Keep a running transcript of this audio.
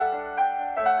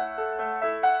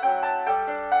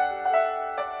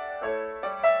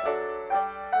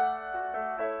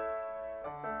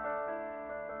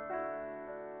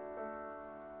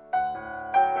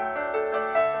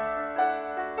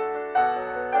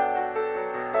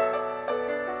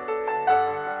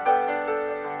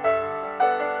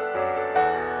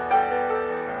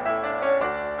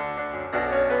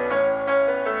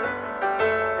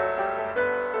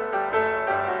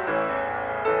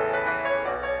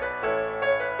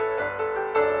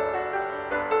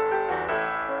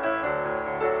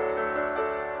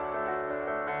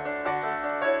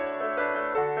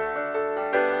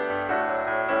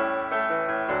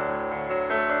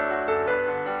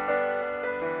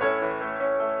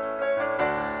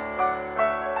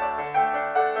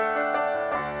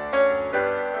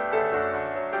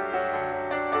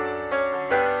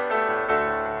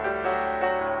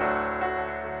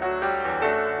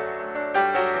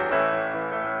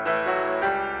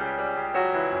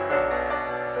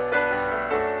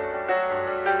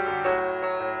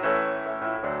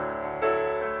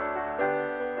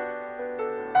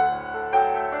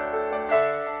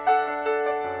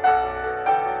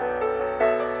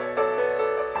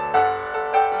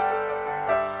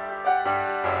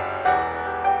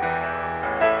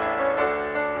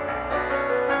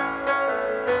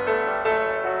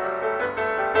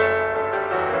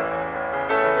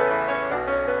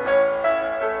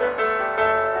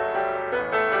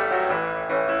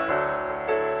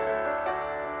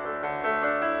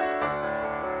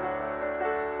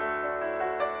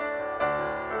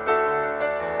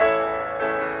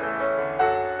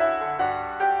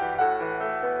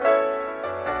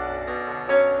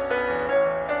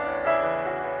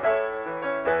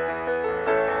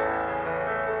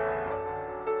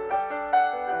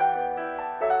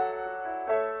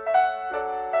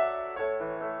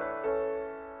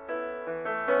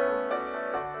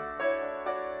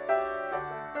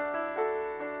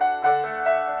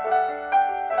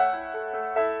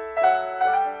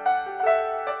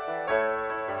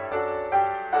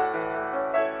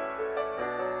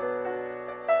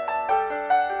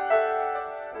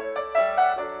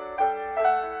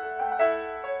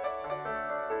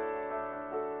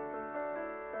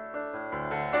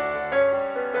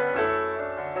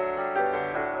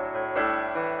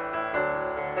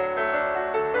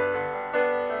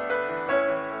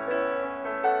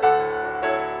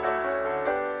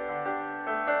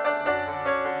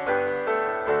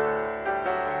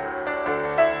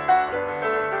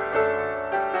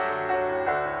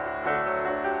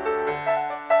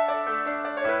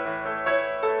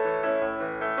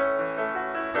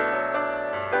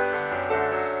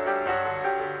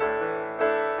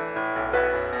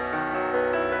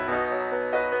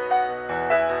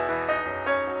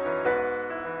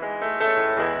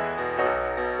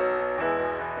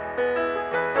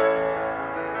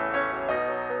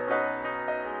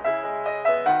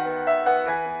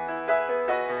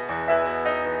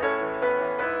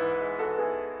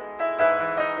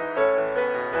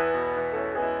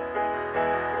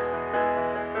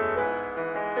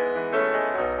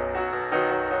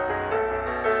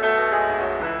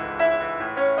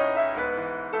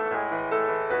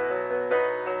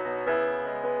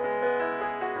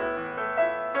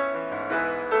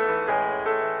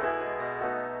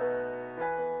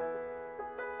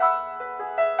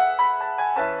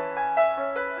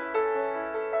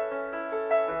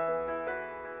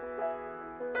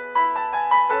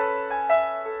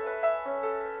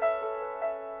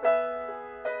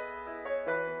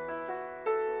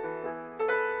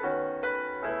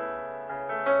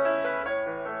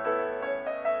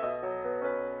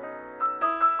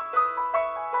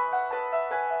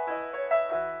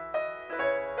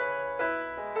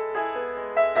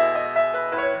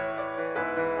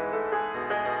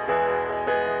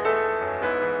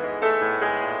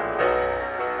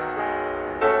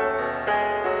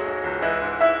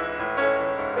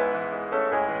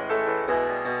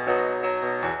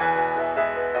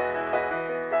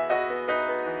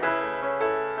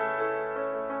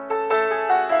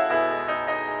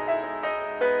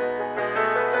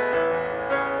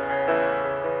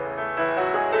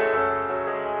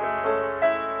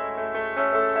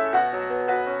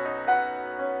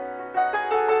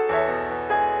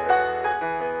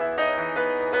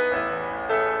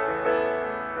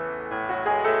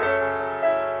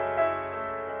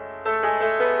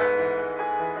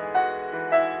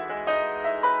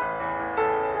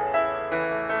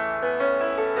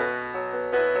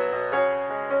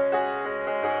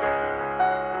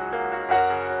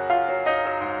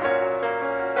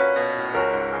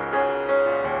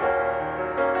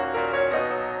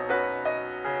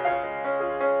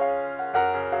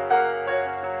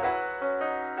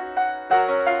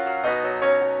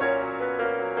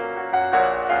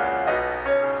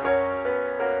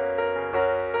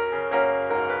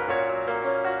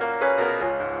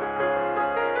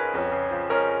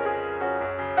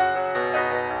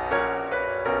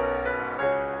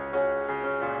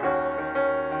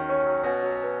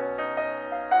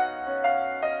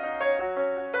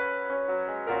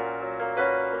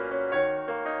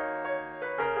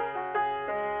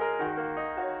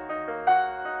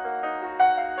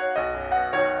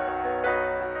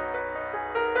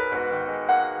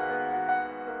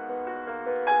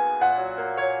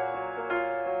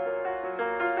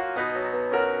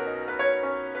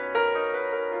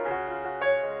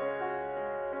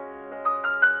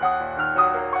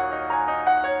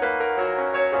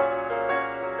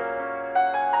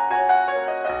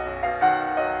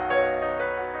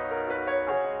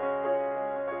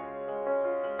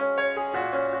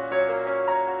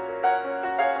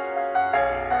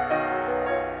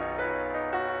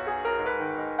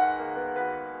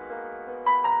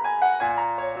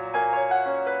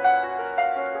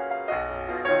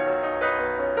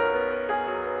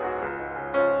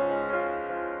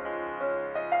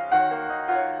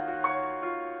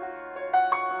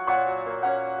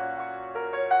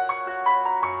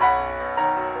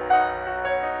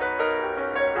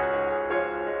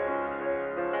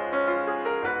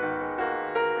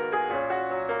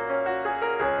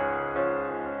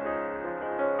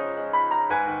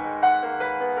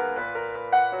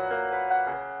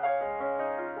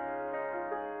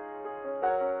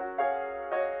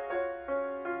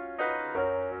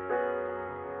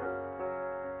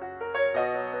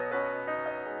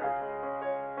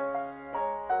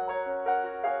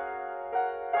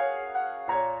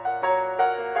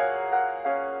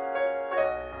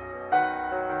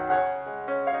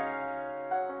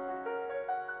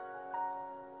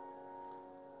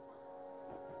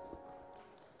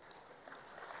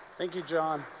Thank you,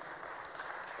 John.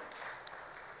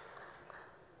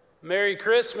 Merry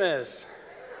Christmas.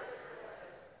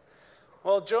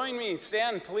 Well, join me,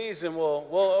 stand please, and we'll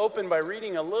open by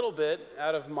reading a little bit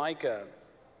out of Micah.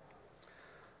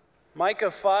 Micah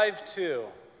 5:2.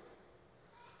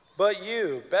 But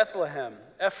you, Bethlehem,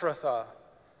 Ephrathah,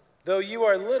 though you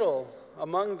are little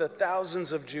among the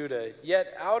thousands of Judah,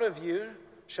 yet out of you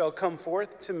shall come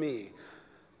forth to me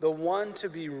the one to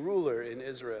be ruler in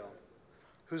Israel,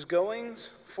 whose goings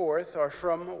forth are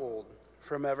from old,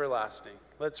 from everlasting.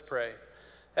 Let's pray.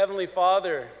 Heavenly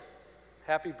Father,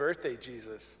 happy birthday,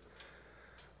 Jesus.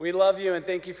 We love you and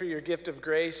thank you for your gift of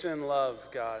grace and love,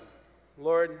 God.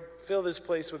 Lord, fill this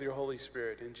place with your Holy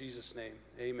Spirit. In Jesus' name,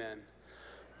 amen.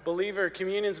 Believer,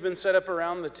 communion's been set up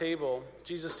around the table.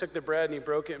 Jesus took the bread and he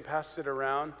broke it and passed it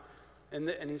around.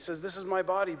 And he says, this is my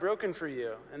body broken for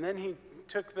you. And then he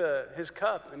took his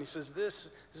cup and he says, this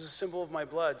is a symbol of my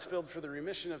blood spilled for the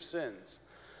remission of sins.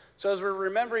 So as we're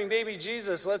remembering baby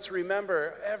Jesus, let's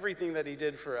remember everything that he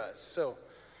did for us. So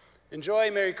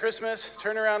enjoy, Merry Christmas.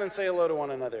 Turn around and say hello to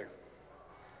one another.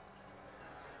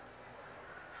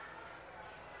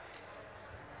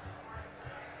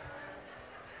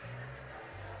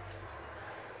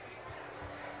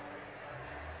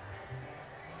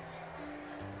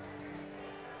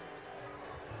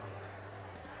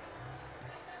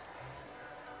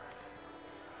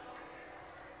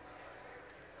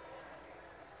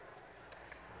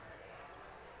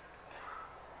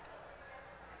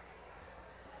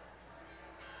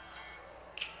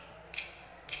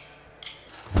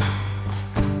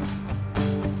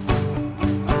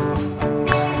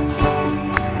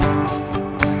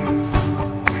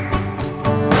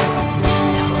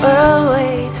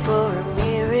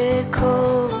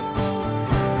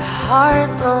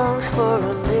 heart longs for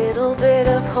a little bit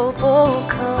of hope.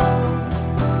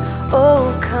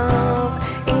 Oh come,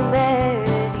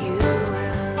 Emmanuel.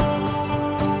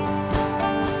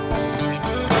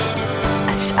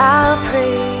 A child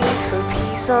prays for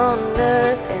peace on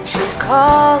earth, and she's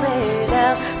calling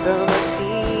out from a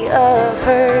sea of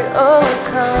hurt. Oh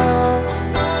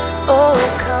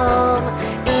come,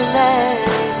 Emmanuel.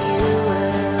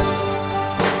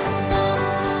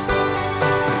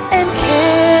 And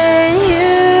can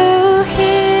you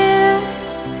hear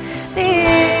the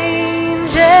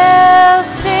angels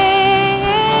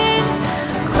singing,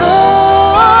 glory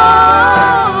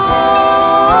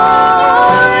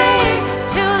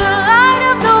to the light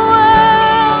of the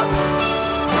world,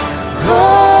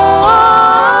 glory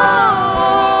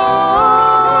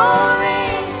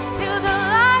to the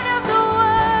light of the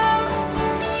world,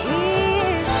 He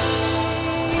is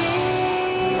here.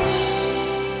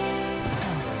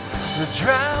 The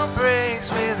drought breaks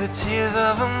with the tears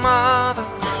of a mother.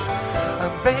 A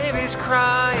baby's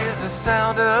cry is the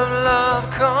sound of love.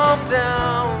 Come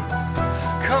down,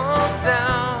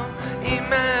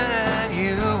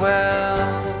 Emmanuel.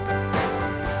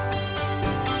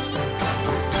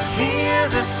 He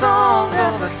is a song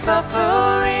of the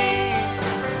suffering.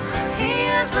 He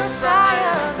is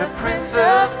Messiah, the Prince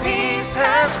of Peace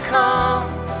has come,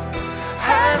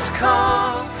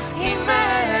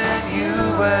 Emmanuel.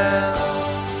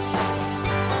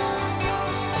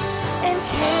 And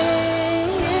can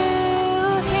you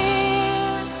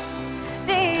hear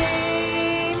the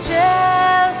angels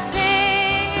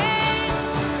singing,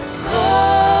 glory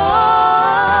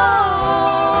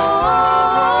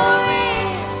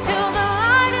to the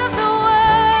light of the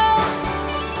world,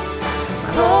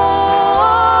 glory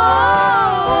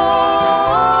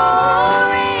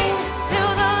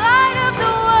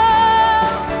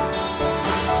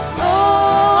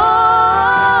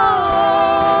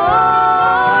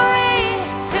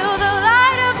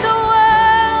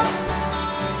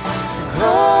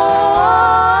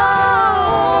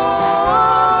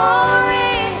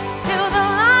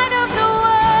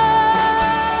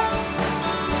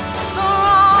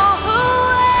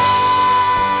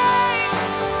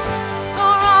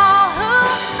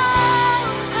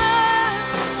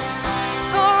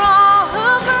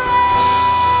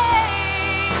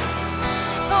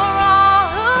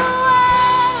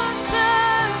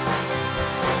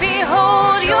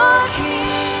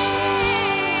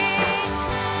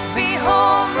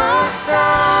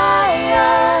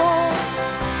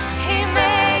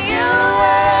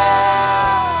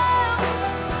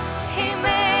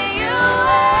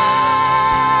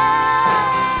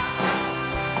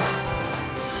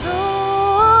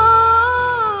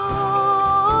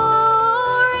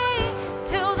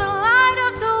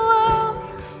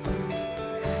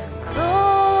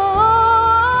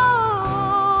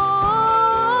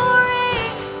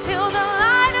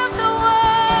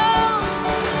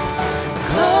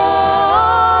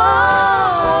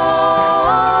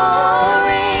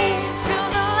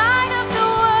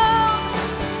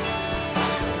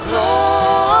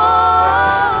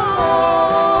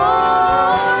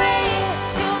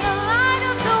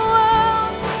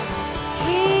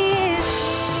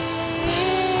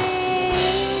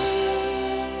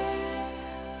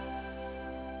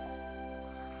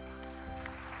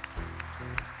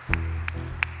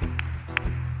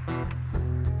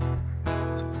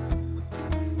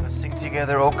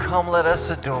together. Oh, come, let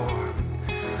us adore.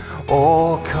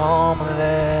 Oh, come,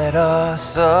 let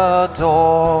us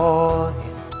adore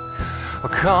Him. Oh,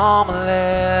 come,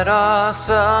 let us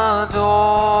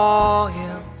adore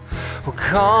Him. Oh,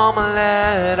 come,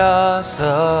 let us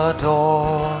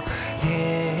adore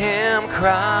Him,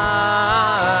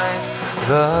 Christ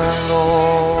the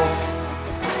Lord.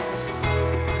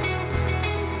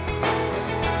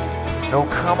 Oh,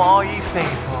 come, all ye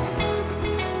faithful.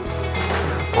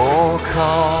 Oh,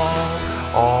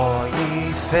 come, all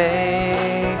ye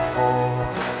faithful,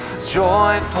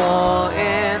 joyful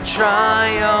and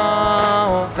triumphant.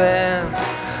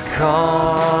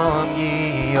 Come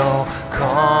ye, oh,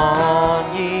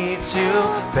 come ye to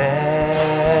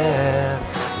Bethlehem.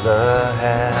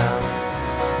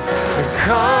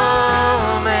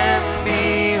 Come and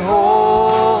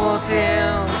behold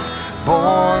Him,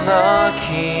 born the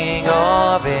King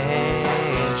of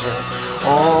angels.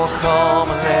 Oh, come,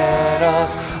 let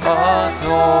us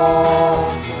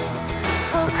adore Him.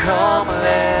 Come,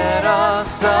 let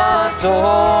us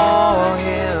adore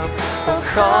Him. Oh,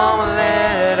 come,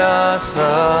 let us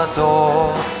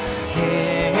adore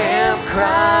Him,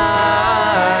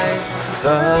 Christ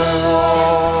the Lord.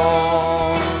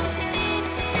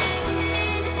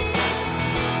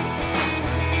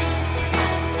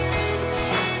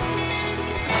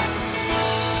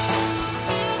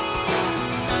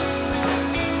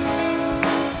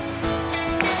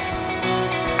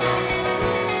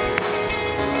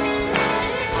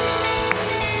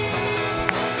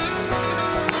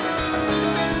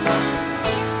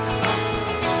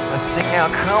 Sing now,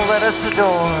 come, let us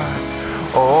adore.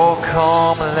 Oh,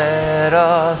 come, let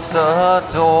us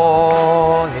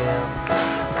adore Him.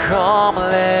 Come,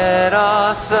 let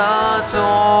us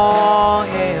adore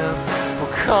Him. Oh,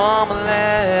 come,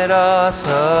 let us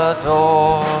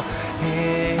adore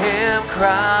Him,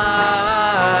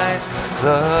 Christ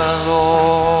the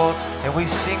Lord. And we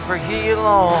sing for He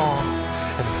alone,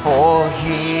 and for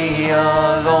He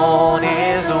alone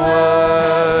is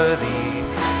worthy.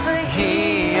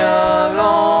 He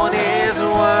alone is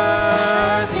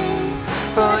worthy,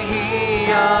 for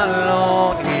He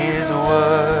alone is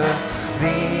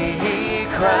worthy,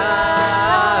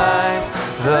 Christ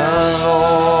the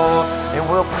Lord. And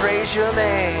we'll praise Your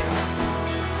name,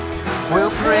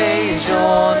 we'll praise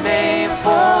Your name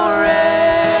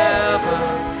forever,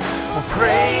 we'll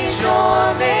praise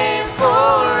Your name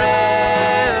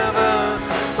forever,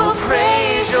 we'll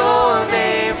praise Your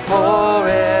name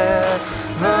forever.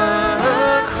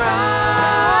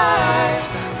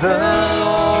 The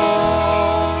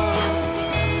Lord.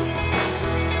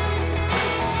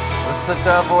 Let's lift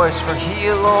our voice, for He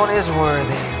alone is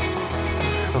worthy.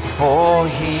 For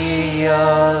He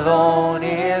alone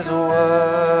is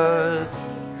worthy.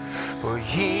 For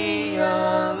He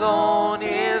alone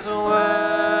is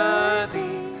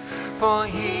worthy. For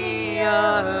He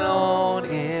alone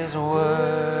is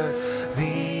worthy,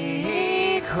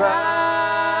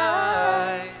 Christ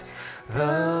the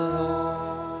Lord.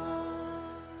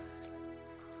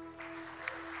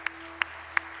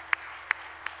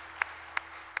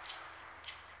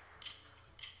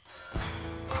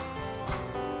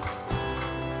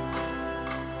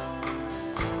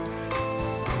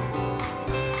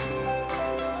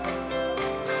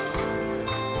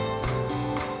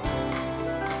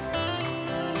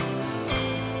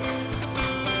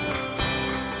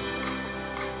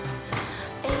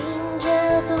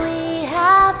 We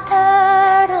have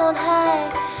heard on high,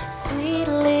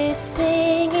 sweetly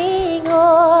singing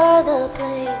o'er the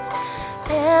plains,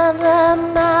 and the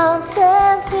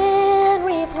mountains in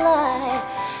reply,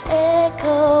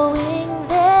 echoing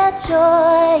their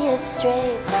joyous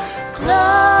strains.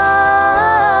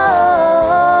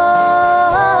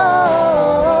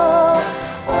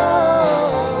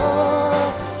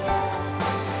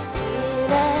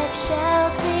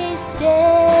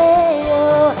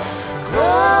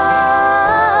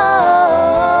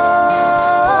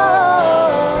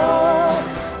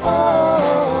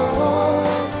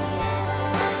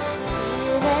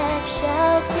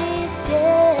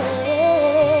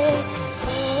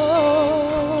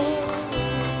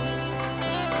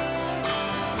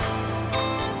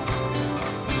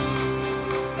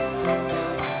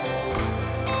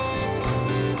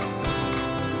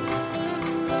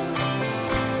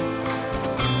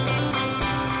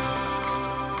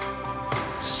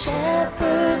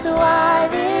 Shepherds, why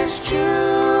this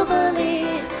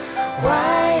jubilee?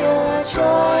 Why your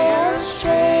joyous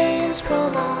strains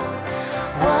prolong?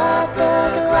 What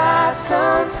the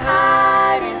gladsome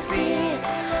tidings be,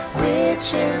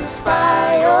 which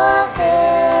inspire your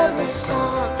heavenly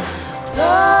song?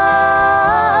 Lord,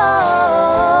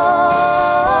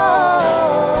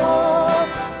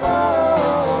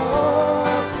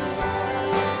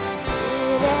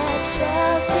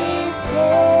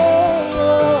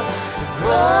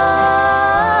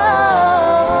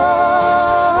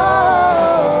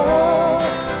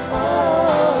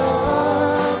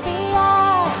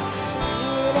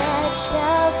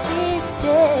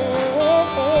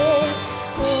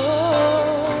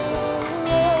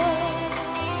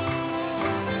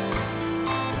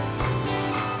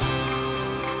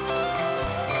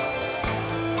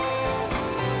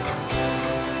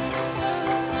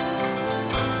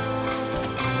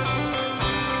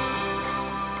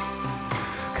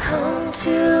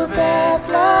 to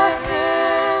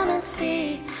Bethlehem and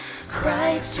see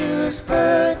Christ whose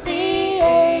birth the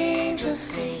angels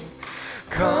sing.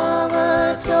 Come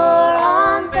adore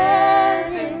on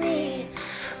bended knee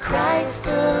Christ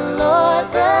the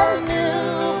Lord, the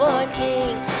newborn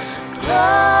King.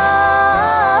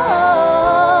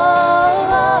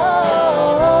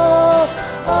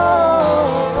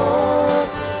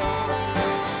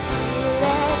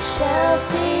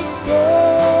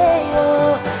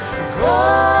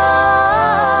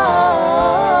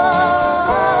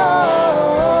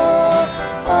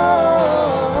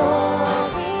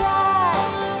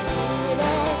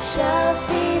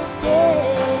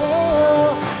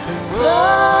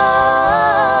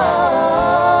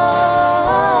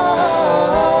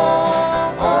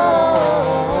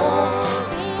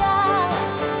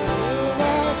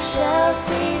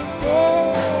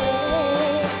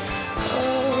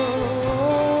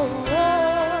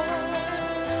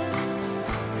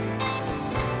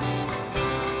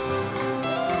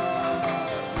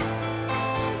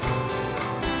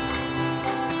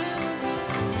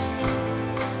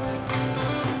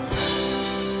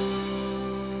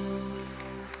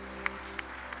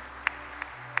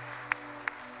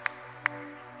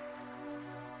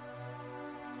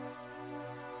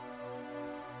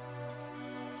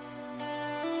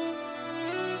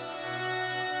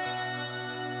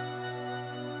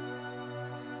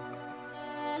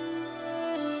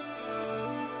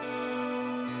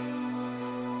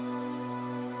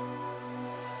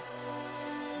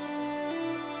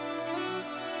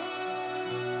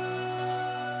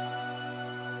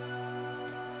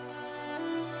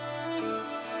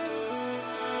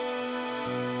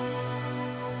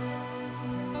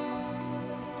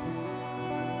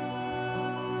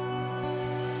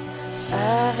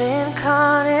 Love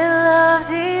incarnate, love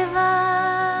divine,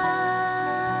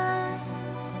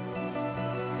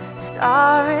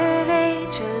 star and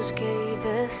angels gave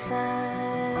the sign.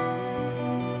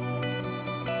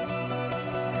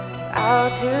 Bow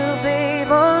to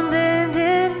babe on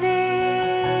bended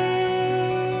knee,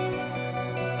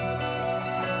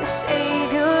 the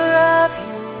Savior of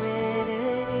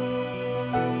humanity.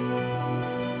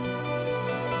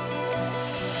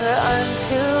 For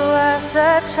unto us a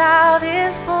child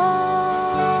is born,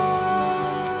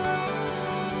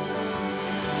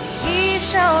 he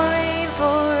shall reign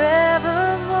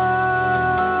forevermore.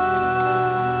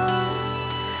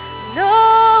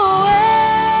 Noel,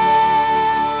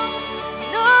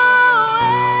 Noel,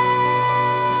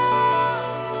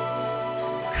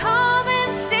 come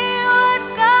and see what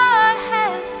God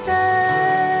has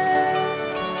done.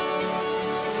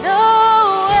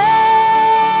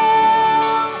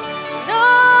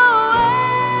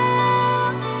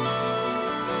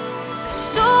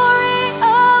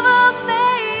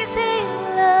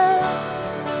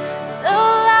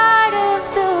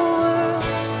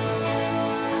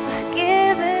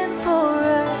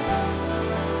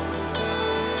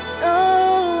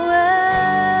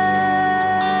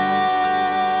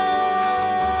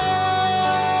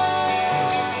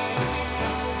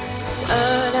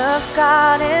 Son of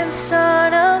God and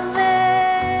Son of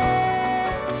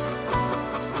Man,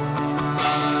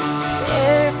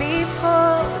 there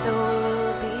before the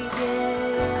world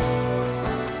began,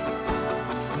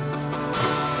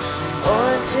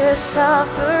 born to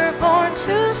suffer, born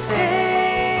to sin,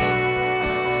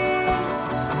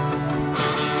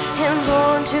 and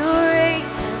born to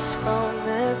raise us from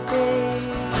the grave.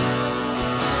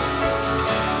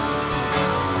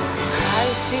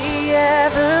 Christ the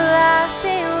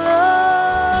everlasting Lord,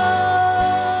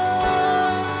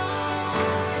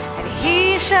 and he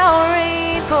shall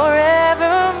reign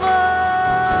forevermore.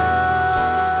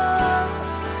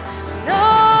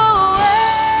 Noel,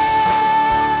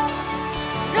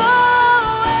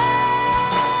 Noel,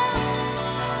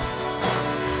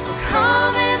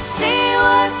 come and see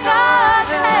what God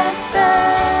has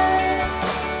done.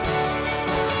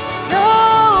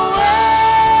 Noel,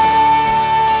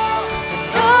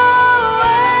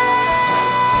 Noel,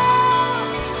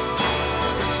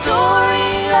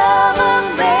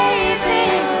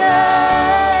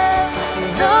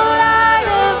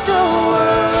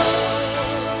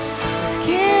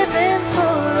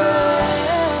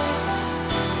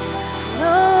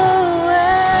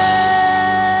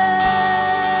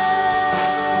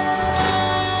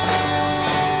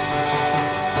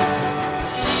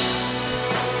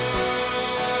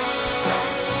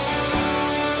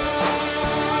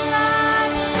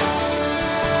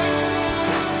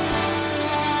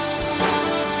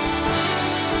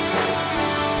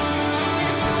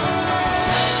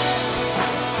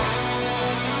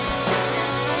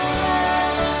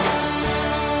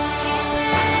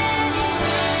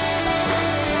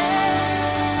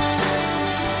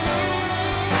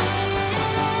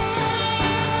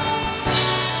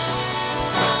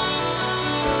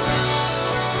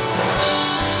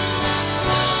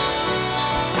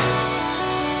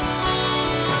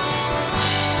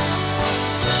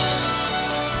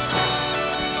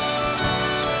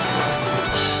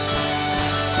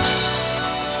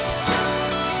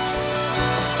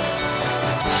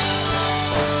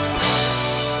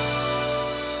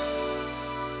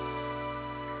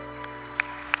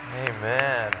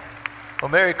 Well,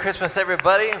 Merry Christmas,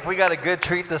 everybody. We got a good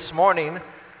treat this morning.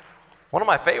 One of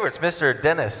my favorites, Mr.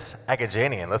 Dennis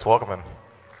Akajanian. Let's welcome him.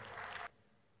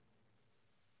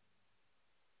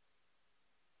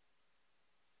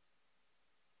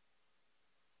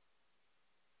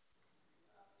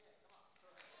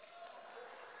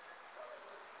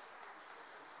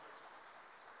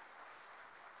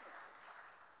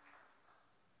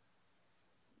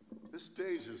 This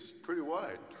stage is pretty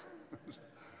wide.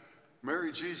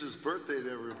 Merry Jesus' birthday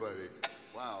to everybody.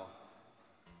 Wow.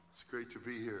 It's great to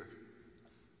be here.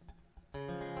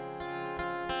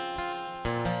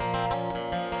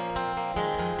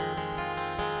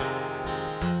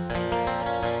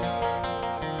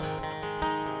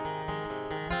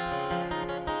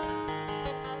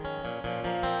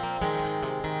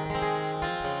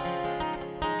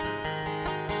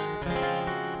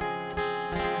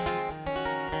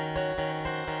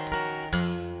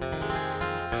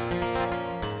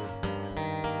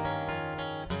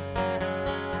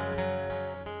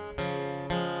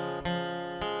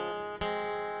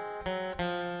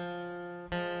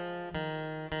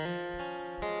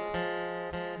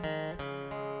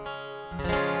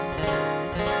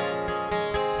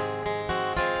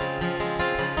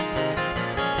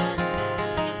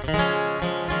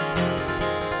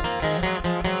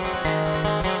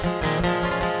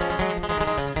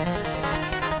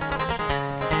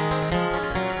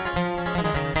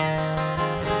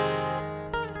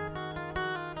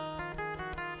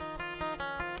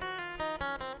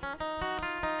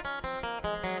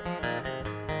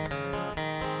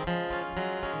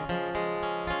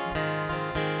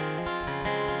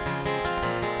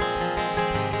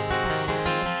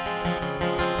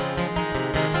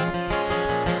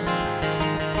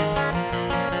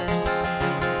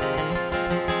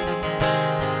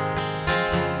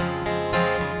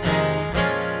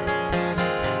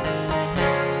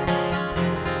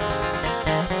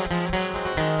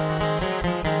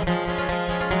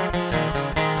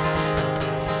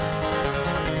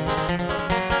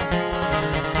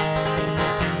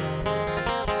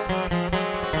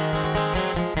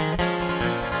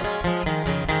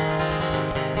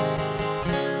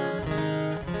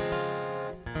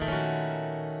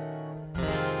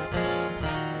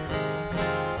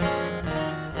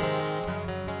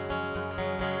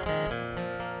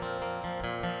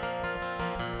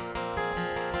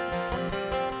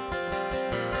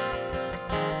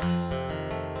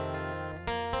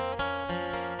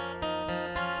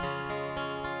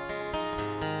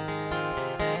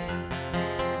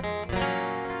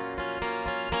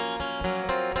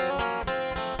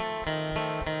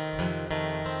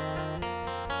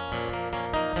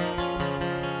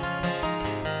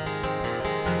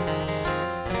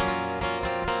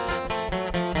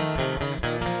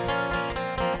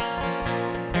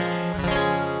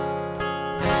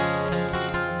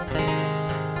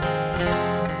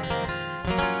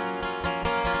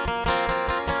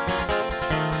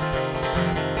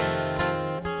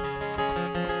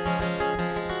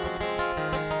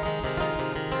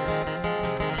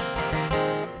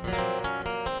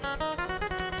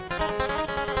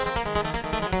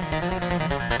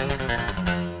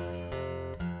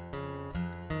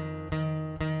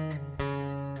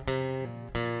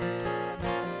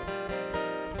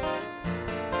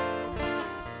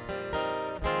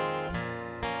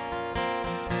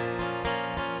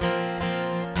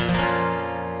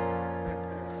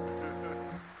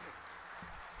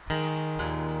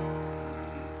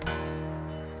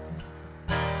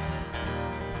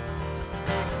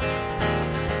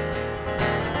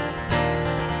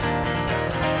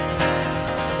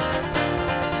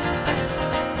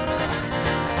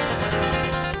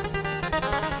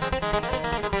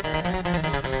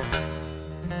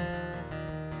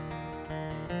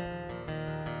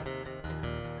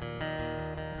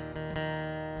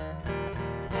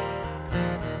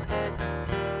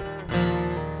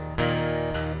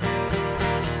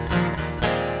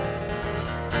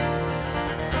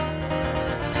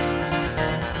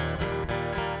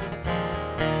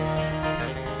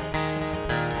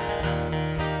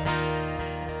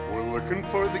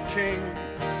 For the King,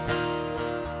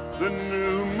 the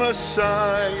new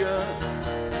Messiah.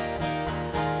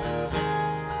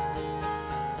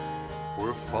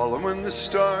 We're following the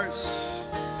stars,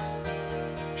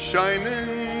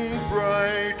 shining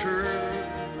brighter.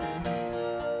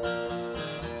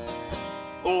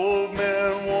 Old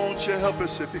man, won't you help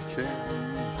us if you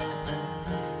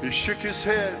can? He shook his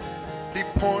head, he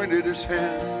pointed his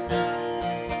hand.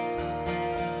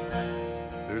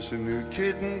 There's a new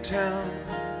kid in town,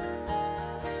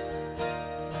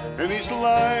 and he's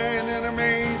lying in a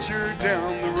manger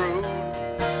down the road.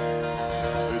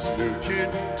 There's a new kid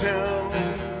town.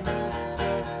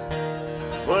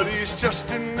 But he's just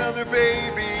another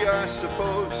baby, I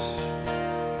suppose.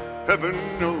 Heaven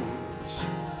knows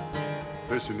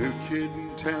there's a new kid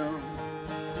in town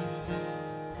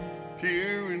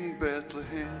here in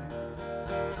Bethlehem.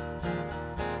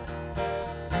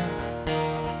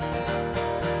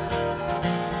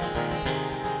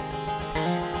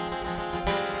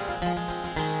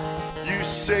 You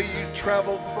say you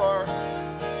traveled far,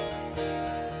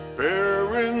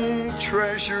 bearing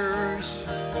treasures.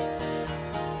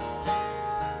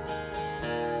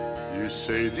 You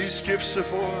say these gifts are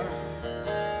for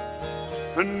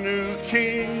a new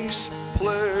king's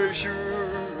pleasure.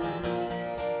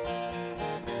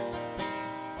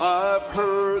 I've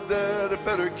heard that a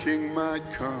better king might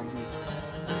come.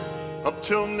 Up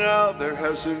till now there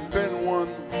hasn't been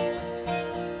one.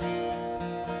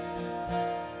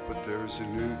 But there's a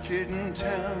new kid in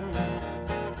town,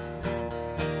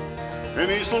 and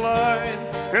he's lying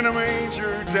in a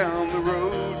manger down the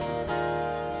road.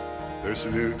 There's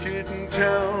a new kid in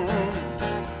town,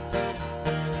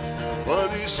 but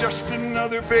he's just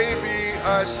another baby,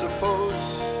 I suppose.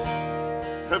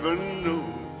 Heaven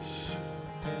knows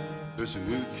there's a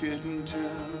new kid in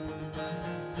town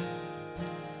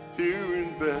here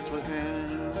in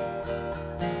Bethlehem.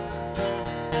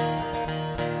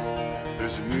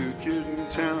 There's a new kid in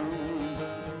town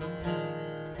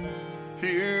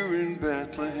here in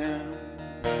Bethlehem.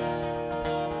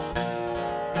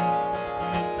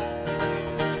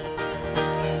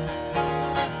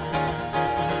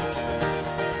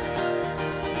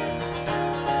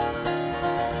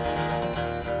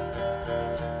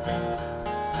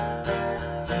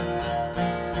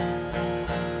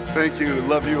 Thank you.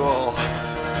 Love you all.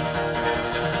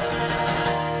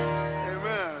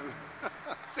 Amen.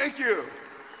 Thank you.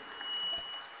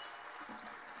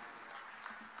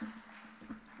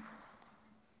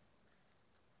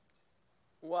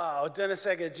 Wow, Dennis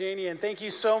Agajanian, thank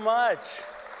you so much.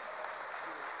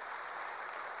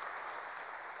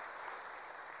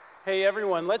 Hey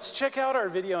everyone, let's check out our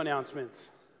video announcements.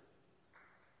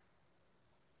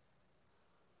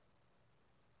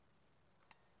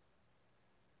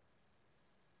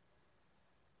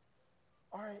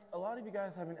 All right, a lot of you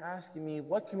guys have been asking me,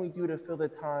 what can we do to fill the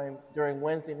time during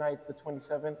Wednesday night, the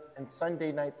 27th, and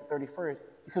Sunday night, the 31st,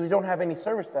 because we don't have any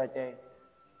service that day.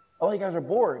 A lot of you guys are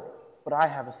bored, but I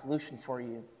have a solution for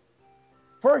you.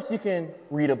 First, you can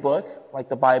read a book, like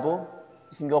the Bible.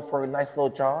 You can go for a nice little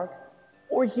jog,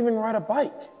 or you can even ride a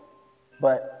bike.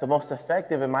 But the most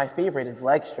effective and my favorite is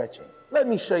leg stretching. Let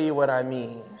me show you what I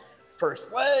mean.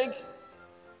 First leg.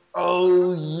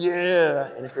 Oh, yeah.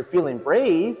 And if you're feeling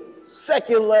brave,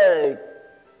 second leg.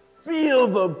 Feel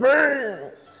the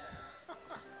burn.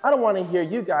 I don't want to hear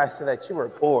you guys say that you were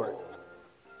bored.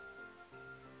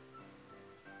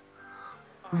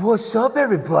 What's up,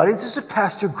 everybody? This is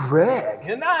Pastor Greg.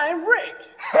 And I'm Rick.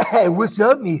 Hey, what's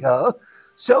up, mijo?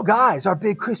 So, guys, our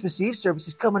big Christmas Eve service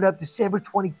is coming up December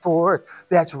 24th.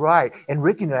 That's right. And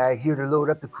Rick and I are here to load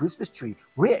up the Christmas tree.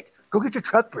 Rick, go get your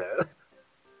truck, bro.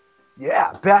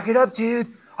 Yeah, back it up,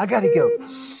 dude. I got to go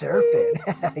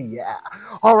surfing. Yeah.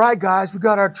 All right, guys, we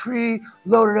got our tree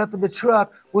loaded up in the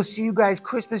truck. We'll see you guys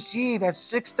Christmas Eve at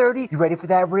 6:30. You ready for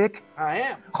that, Rick? I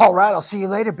am. All right, I'll see you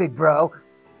later, big bro.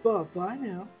 Bye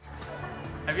now.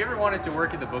 Have you ever wanted to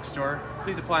work at the bookstore?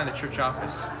 Please apply in the church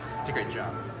office. It's a great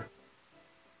job.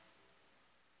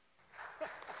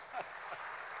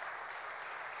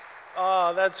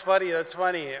 Oh, that's funny. That's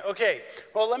funny. Okay,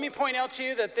 well, let me point out to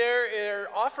you that there are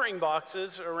offering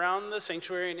boxes around the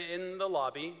sanctuary and in the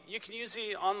lobby. You can use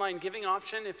the online giving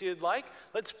option if you'd like.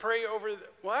 Let's pray over.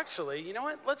 Well, actually, you know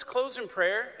what? Let's close in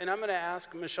prayer, and I'm going to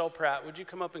ask Michelle Pratt. Would you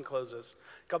come up and close us?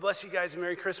 God bless you guys, and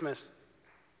Merry Christmas.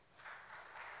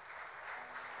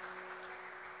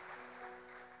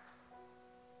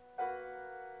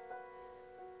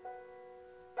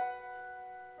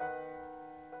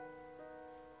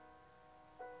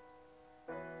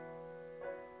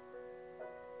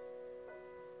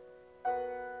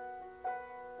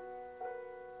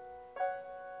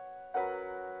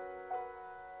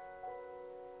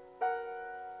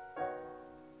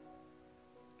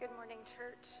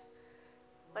 Church,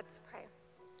 let's pray.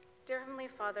 Dear Heavenly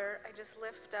Father, I just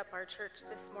lift up our church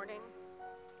this morning.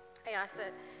 I ask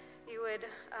that you would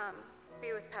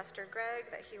be with Pastor Greg,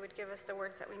 that he would give us the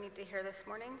words that we need to hear this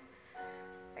morning.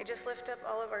 I just lift up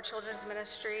all of our children's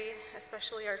ministry,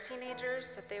 especially our teenagers,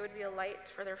 that they would be a light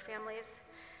for their families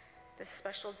this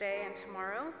special day and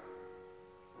tomorrow.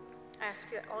 I ask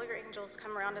you that all your angels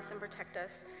come around us and protect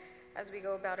us as we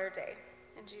go about our day.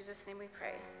 In Jesus' name we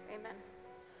pray. Amen.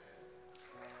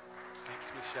 Thanks,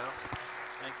 Michelle.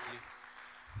 Thank you.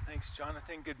 Thanks,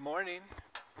 Jonathan. Good morning.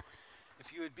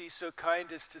 If you would be so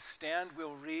kind as to stand,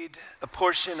 we'll read a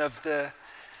portion of the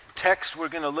text we're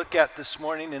going to look at this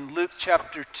morning in Luke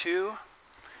chapter 2.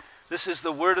 This is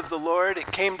the word of the Lord.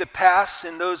 It came to pass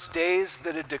in those days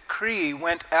that a decree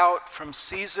went out from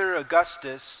Caesar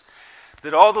Augustus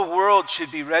that all the world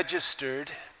should be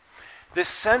registered. This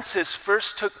census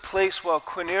first took place while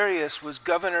Quirinius was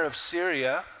governor of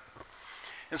Syria.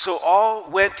 And so all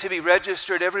went to be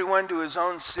registered, everyone to his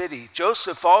own city.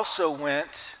 Joseph also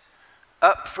went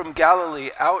up from Galilee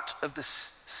out of the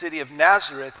city of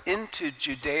Nazareth into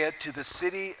Judea to the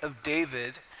city of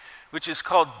David, which is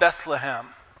called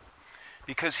Bethlehem,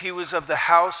 because he was of the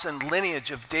house and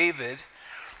lineage of David,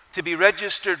 to be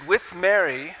registered with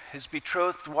Mary, his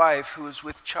betrothed wife, who was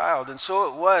with child. And so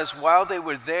it was, while they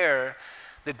were there,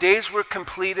 the days were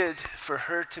completed for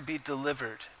her to be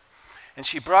delivered. And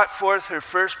she brought forth her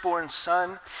firstborn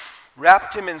son,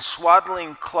 wrapped him in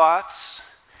swaddling cloths,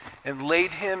 and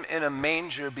laid him in a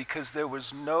manger because there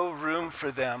was no room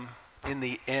for them in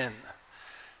the inn.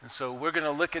 And so we're going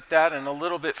to look at that in a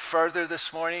little bit further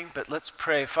this morning, but let's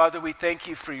pray. Father, we thank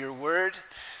you for your word.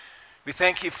 We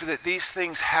thank you for that these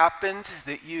things happened,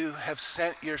 that you have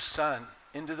sent your son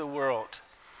into the world.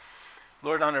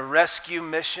 Lord, on a rescue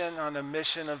mission, on a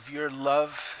mission of your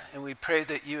love, and we pray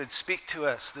that you would speak to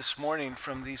us this morning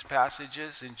from these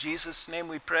passages. In Jesus' name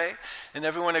we pray. And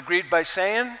everyone agreed by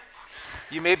saying,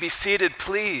 you may be seated,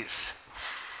 please.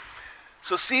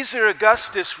 So Caesar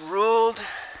Augustus ruled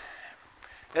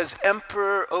as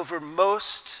emperor over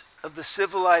most of the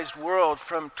civilized world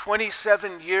from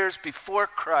 27 years before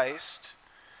Christ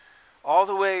all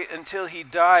the way until he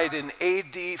died in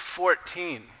AD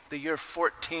 14, the year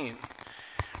 14.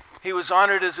 He was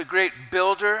honored as a great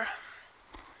builder,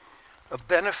 a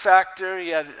benefactor. He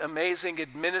had amazing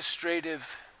administrative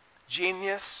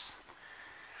genius.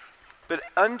 But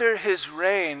under his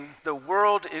reign, the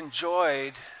world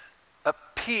enjoyed a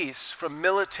peace from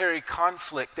military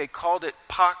conflict. They called it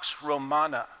Pax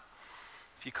Romana.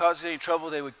 If you caused any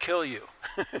trouble, they would kill you.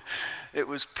 It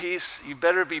was peace. You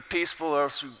better be peaceful or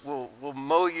else we'll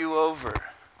mow you over.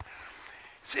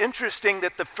 It's interesting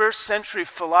that the first century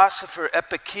philosopher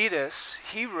Epictetus,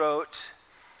 he wrote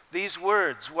these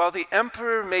words: while the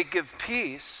emperor may give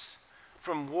peace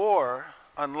from war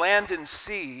on land and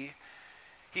sea,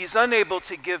 he's unable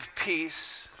to give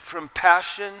peace from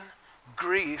passion,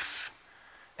 grief,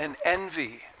 and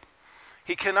envy.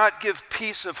 He cannot give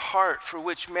peace of heart for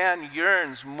which man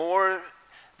yearns more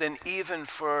than even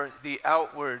for the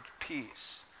outward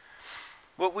peace.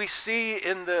 What we see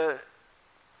in the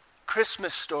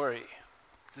Christmas story,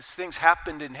 these things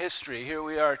happened in history. Here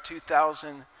we are,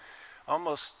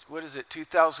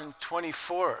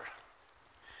 2024,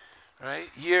 right?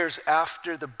 Years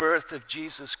after the birth of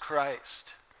Jesus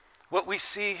Christ. What we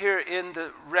see here in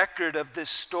the record of this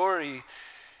story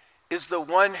is the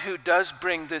one who does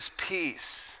bring this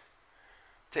peace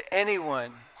to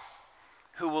anyone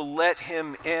who will let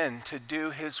him in to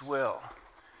do his will.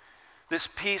 This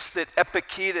peace that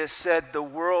Epictetus said the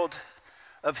world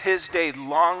of his day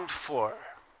longed for,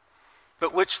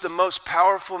 but which the most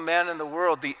powerful man in the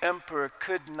world, the emperor,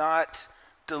 could not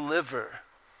deliver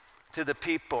to the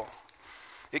people.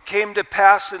 It came to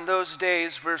pass in those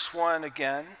days, verse 1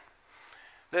 again,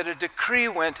 that a decree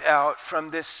went out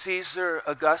from this Caesar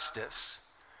Augustus,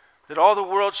 that all the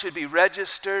world should be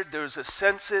registered. There was a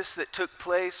census that took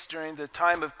place during the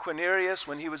time of Quirinius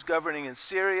when he was governing in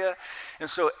Syria.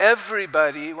 And so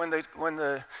everybody, when the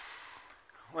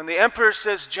emperor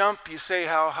says jump, you say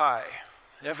how high.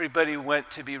 Everybody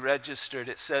went to be registered,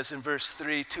 it says in verse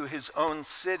 3, to his own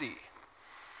city.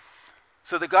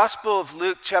 So the Gospel of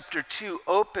Luke chapter 2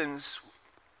 opens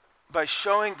by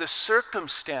showing the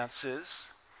circumstances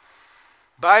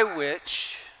by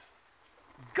which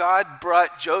God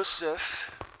brought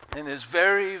Joseph and his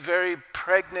very, very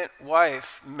pregnant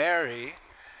wife, Mary,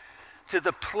 to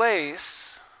the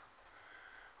place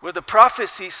where the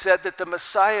prophecy said that the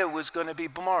Messiah was going to be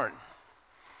born.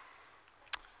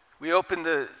 We opened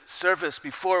the service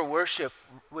before worship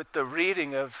with the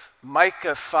reading of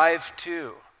Micah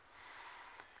 5:2,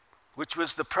 which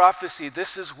was the prophecy.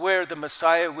 This is where the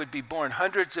Messiah would be born.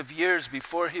 Hundreds of years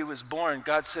before he was born,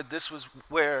 God said this was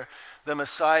where the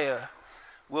Messiah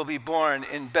will be born,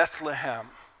 in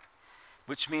Bethlehem,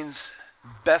 which means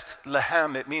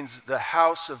Bethlehem. It means the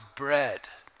house of bread.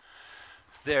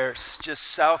 There, just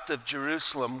south of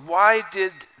Jerusalem. Why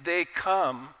did they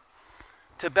come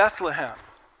to Bethlehem?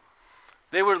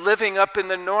 They were living up in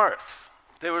the north.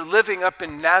 They were living up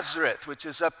in Nazareth, which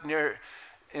is up near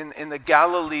in the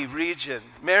Galilee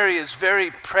region. Mary is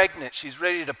very pregnant. She's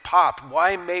ready to pop.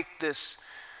 Why make this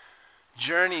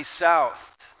journey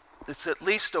south. It's at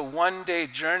least a one-day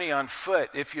journey on foot.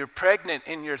 If you're pregnant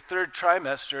in your 3rd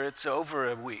trimester, it's over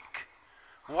a week.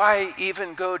 Why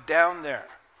even go down there?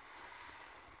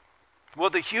 Well,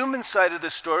 the human side of the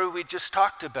story we just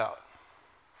talked about.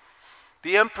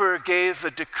 The emperor gave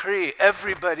a decree.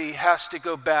 Everybody has to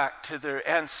go back to their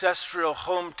ancestral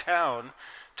hometown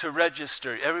to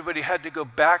register. Everybody had to go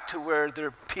back to where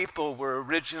their people were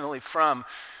originally from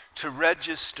to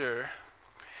register.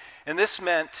 And this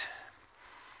meant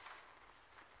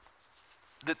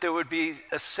that there would be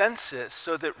a census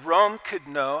so that Rome could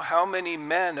know how many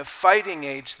men of fighting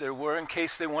age there were in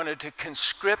case they wanted to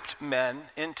conscript men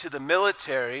into the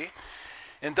military.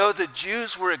 And though the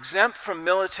Jews were exempt from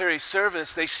military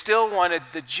service, they still wanted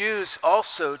the Jews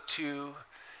also to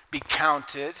be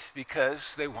counted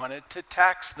because they wanted to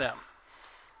tax them.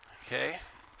 Okay?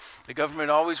 The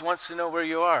government always wants to know where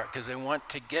you are because they want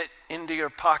to get into your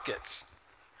pockets.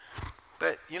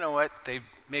 But you know what? They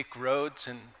make roads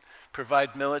and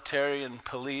provide military and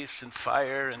police and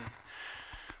fire, and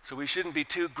so we shouldn't be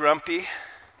too grumpy.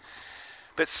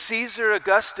 But Caesar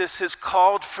Augustus has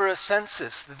called for a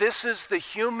census. This is the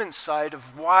human side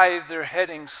of why they're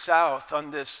heading south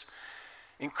on this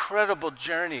incredible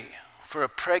journey for a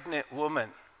pregnant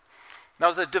woman.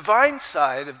 Now, the divine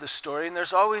side of the story, and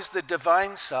there's always the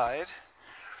divine side,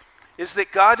 is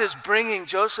that God is bringing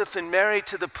Joseph and Mary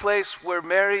to the place where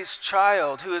Mary's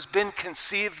child, who has been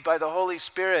conceived by the Holy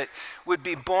Spirit, would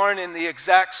be born in the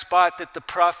exact spot that the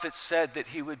prophets said that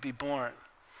he would be born.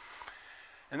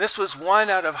 And this was one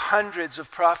out of hundreds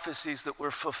of prophecies that were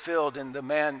fulfilled in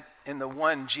the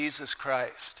one Jesus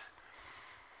Christ.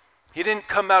 He didn't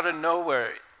come out of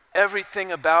nowhere.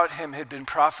 Everything about him had been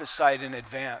prophesied in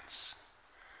advance.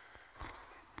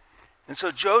 And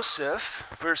so Joseph,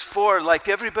 verse 4, like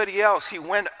everybody else, he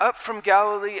went up from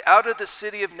Galilee, out of the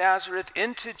city of Nazareth,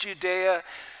 into Judea,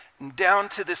 and down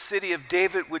to the city of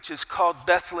David, which is called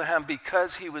Bethlehem,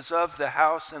 because he was of the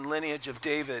house and lineage of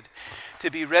David, to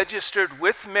be registered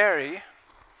with Mary,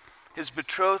 his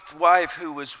betrothed wife,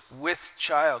 who was with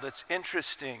child. It's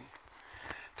interesting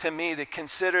to me to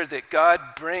consider that God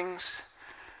brings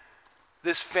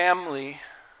this family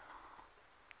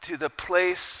to the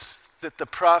place that the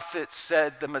prophets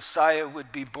said the Messiah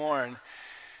would be born.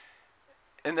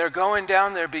 And they're going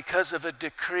down there because of a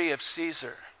decree of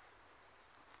Caesar.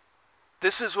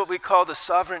 This is what we call the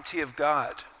sovereignty of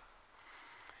God.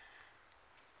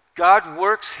 God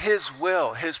works his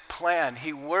will, his plan.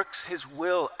 He works his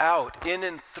will out in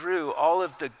and through all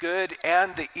of the good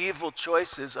and the evil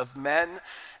choices of men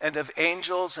and of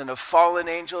angels and of fallen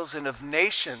angels and of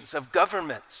nations, of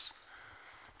governments.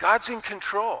 God's in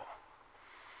control.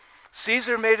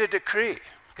 Caesar made a decree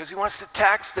because he wants to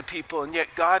tax the people, and yet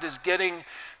God is getting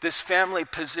this family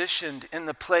positioned in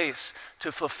the place to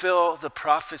fulfill the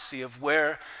prophecy of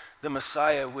where the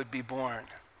Messiah would be born.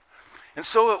 And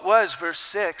so it was, verse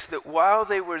 6, that while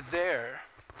they were there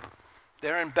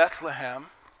in Bethlehem,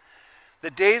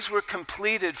 the days were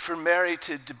completed for Mary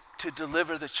to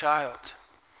deliver the child.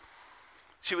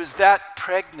 She was that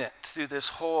pregnant through this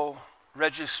whole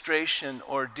registration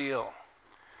ordeal.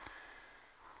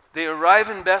 They arrive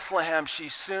in Bethlehem. She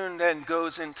soon then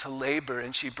goes into labor,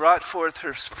 and she brought forth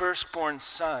her firstborn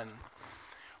son,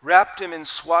 wrapped him in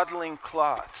swaddling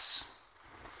cloths.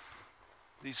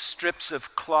 These strips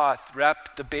of cloth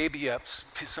wrapped the baby up.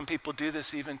 Some people do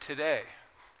this even today.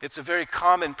 It's a very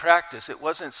common practice. It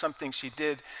wasn't something she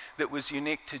did that was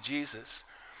unique to Jesus.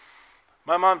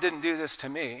 My mom didn't do this to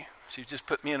me. She just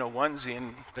put me in a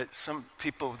onesie, but some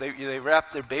people, they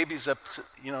wrap their babies up,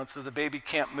 so the baby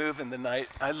can't move in the night.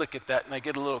 I look at that and I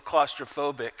get a little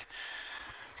claustrophobic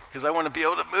because I want to be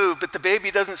able to move, but the baby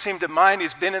doesn't seem to mind.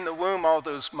 He's been in the womb all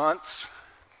those months.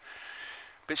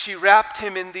 But she wrapped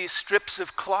him in these strips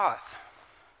of cloth,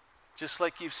 just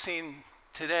like you've seen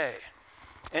today.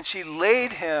 And she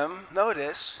laid him,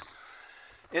 notice,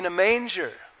 in a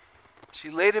manger. She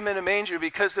laid him in a manger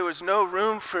because there was no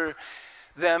room for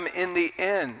them in the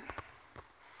inn.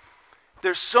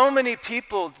 There's so many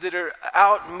people that are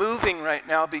out moving right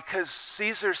now because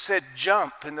Caesar said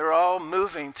jump, and they're all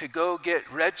moving to go get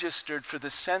registered for the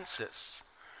census.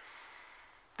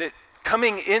 That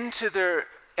coming into their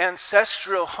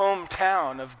ancestral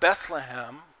hometown of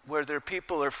Bethlehem, where their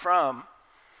people are from,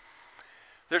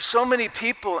 there's so many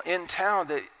people in town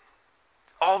that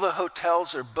all the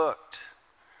hotels are booked.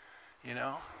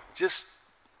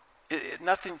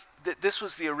 Nothing. This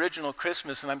was the original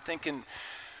Christmas, and I'm thinking,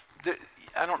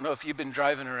 I don't know if you've been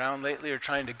driving around lately or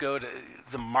trying to go to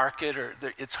the market,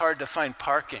 it's hard to find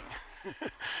parking.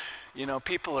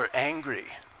 People are angry.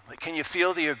 Like, can you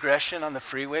feel the aggression on the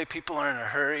freeway? People are in a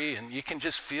hurry, and you can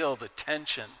just feel the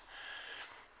tension.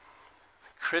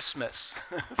 Christmas,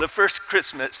 the first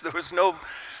Christmas, there was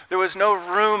no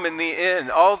room in the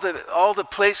inn. All the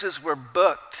places were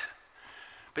booked.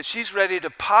 But she's ready to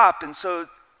pop, and so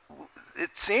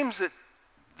it seems that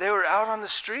they were out on the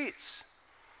streets.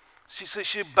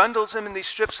 She bundles them in these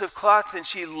strips of cloth, and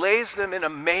she lays them in a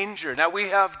manger. Now we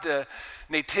have the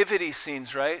nativity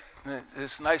scenes, right?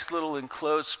 This nice little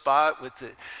enclosed spot with the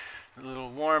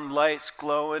little warm lights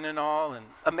glowing and all. And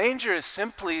a manger is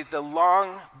simply the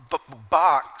long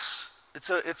box.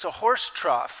 It's a horse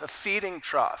trough, a feeding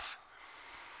trough.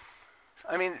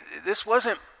 I mean, this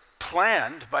wasn't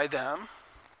planned by them.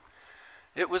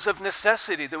 It was of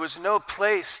necessity. There was no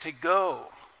place to go,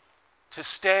 to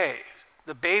stay.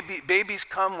 The babies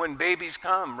come when babies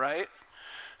come, right?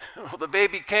 Well, the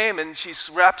baby came, and she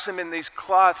wraps him in these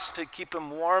cloths to keep him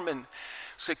warm and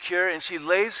secure, and she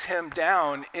lays him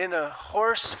down in a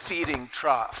horse feeding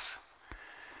trough.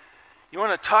 You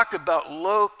want to talk about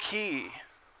low key.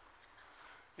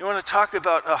 You want to talk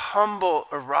about a humble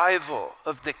arrival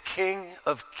of the King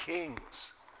of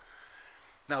Kings.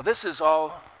 Now, this is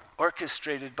all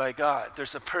orchestrated by God.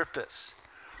 There's a purpose.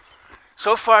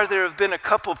 So far, there have been a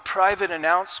couple private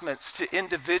announcements to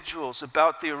individuals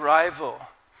about the arrival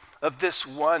of this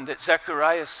one that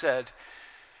Zechariah said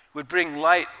would bring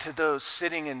light to those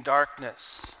sitting in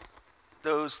darkness,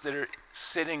 those that are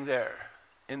sitting there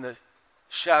in the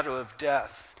shadow of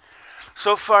death.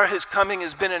 So far, his coming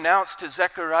has been announced to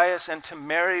Zacharias and to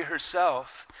Mary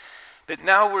herself. But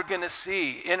now we're going to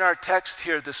see in our text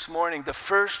here this morning the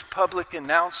first public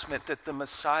announcement that the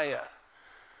Messiah,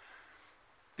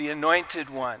 the Anointed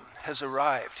One, has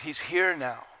arrived. He's here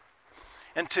now.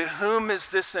 And to whom is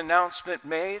this announcement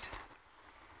made?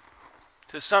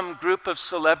 To some group of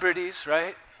celebrities,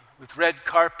 right? With red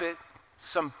carpet,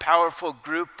 some powerful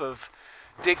group of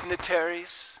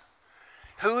dignitaries.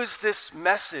 Who is this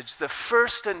message? The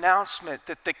first announcement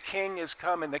that the king is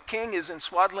coming. The king is in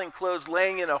swaddling clothes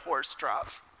laying in a horse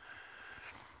trough.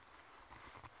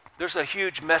 There's a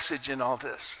huge message in all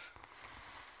this.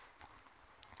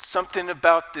 Something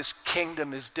about this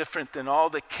kingdom is different than all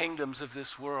the kingdoms of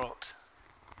this world.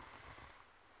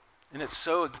 And it's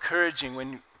so encouraging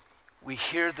when we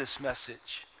hear this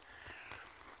message.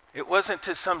 It wasn't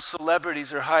to some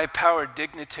celebrities or high-powered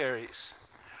dignitaries,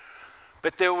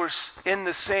 but there were in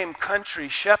the same country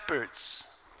shepherds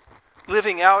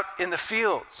living out in the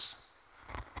fields,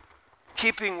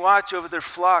 keeping watch over their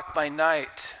flock by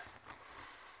night.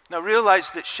 Now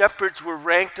realize that shepherds were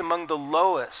ranked among the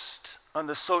lowest on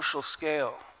the social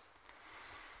scale.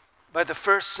 By the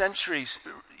first centuries,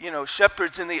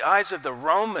 shepherds in the eyes of the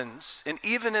Romans and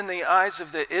even in the eyes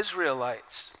of the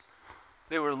Israelites,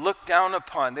 they were looked down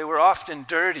upon. They were often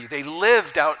dirty. They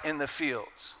lived out in the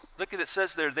fields. Look at it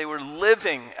says there, they were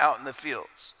living out in the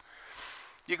fields.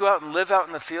 You go out and live out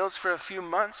in the fields for a few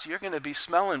months, you're going to be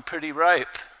smelling pretty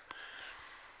ripe.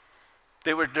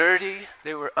 They were dirty.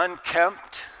 They were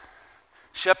unkempt.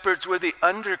 Shepherds were the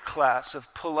underclass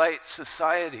of polite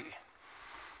society.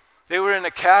 They were in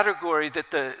a category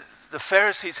that the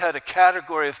Pharisees had a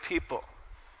category of people.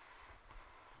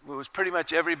 It was pretty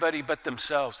much everybody but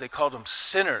themselves. They called them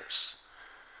sinners.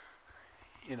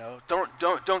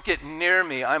 Don't get near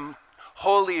me. I'm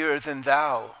holier than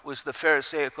thou, was the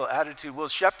Pharisaical attitude. Well,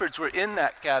 shepherds were in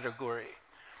that category.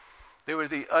 They were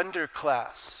the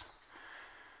underclass.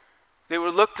 They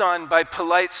were looked on by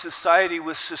polite society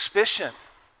with suspicion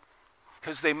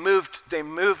because they moved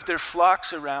their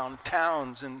flocks around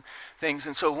towns and things.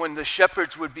 And so when the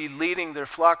shepherds would be leading their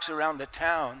flocks around the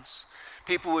towns,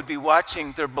 people would be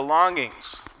watching their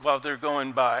belongings while they're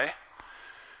going by.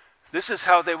 This is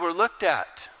how they were looked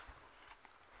at.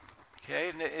 Okay,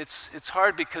 and it's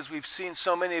hard because we've seen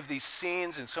so many of these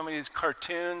scenes and so many of these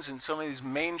cartoons and so many of these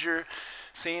manger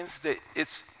scenes that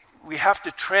we have to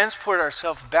transport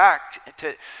ourselves back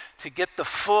to get the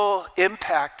full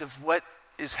impact of what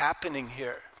is happening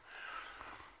here.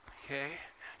 Okay?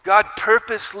 God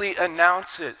purposely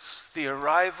announces the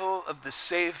arrival of the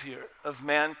Savior of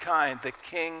mankind, the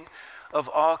King of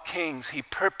all kings. He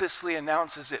purposely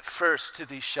announces it first to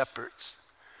these shepherds,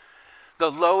 the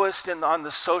lowest on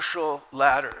the social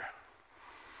ladder.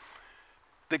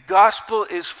 The gospel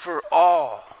is for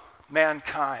all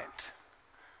mankind.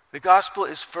 The gospel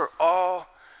is for all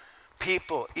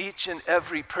people, each and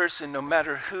every person, no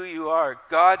matter who you are.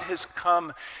 God has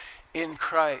come in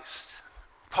Christ.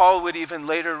 Paul would even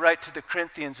later write to the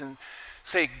Corinthians and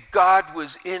say, God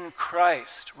was in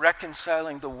Christ,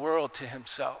 reconciling the world to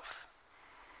himself.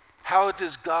 How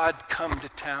does God come to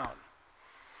town?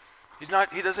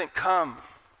 He doesn't come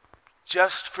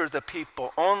just for the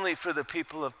people, only for the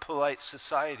people of polite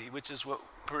society, which is what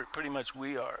pretty much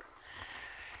we are.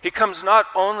 He comes not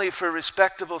only for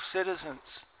respectable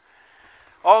citizens.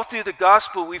 All through the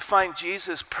gospel, we find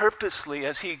Jesus purposely,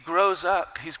 as he grows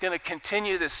up, he's going to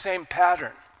continue this same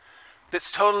pattern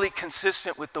that's totally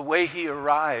consistent with the way he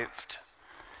arrived.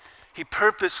 He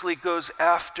purposely goes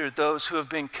after those who have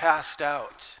been cast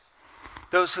out,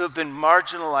 those who have been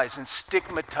marginalized and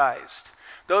stigmatized,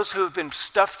 those who have been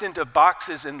stuffed into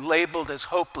boxes and labeled as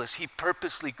hopeless. He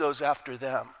purposely goes after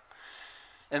them.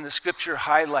 And the scripture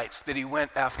highlights that he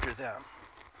went after them.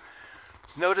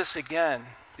 Notice again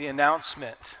the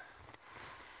announcement.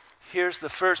 Here's the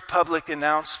first public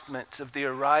announcement of the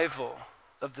arrival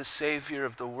of the Savior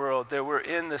of the world. There were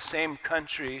in the same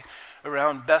country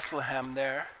around Bethlehem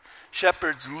there,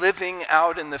 shepherds living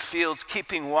out in the fields,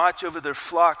 keeping watch over their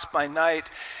flocks by night.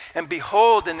 And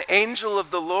behold, an angel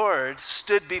of the Lord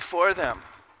stood before them.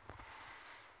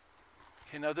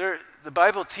 You know, the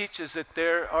Bible teaches that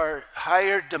there are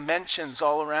higher dimensions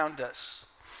all around us.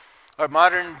 Our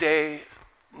modern day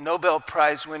Nobel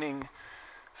Prize winning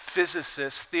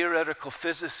physicists, theoretical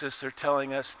physicists, are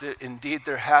telling us that indeed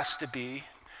there has to be.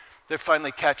 They're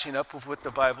finally catching up with what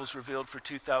the Bible's revealed for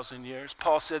 2,000 years.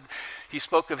 Paul said he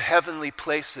spoke of heavenly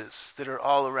places that are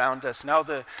all around us. Now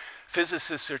the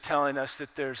physicists are telling us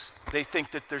that they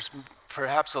think that there's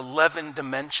perhaps 11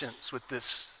 dimensions with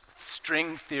this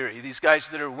string theory, these guys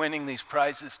that are winning these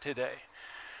prizes today.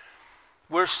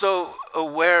 We're so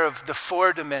aware of the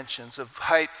 4 dimensions of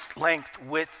height, length,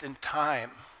 width, and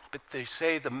time. But they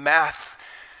say the math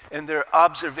and their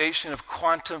observation of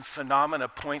quantum phenomena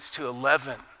points to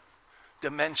 11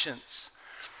 dimensions.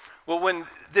 Well, when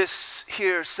this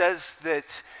here says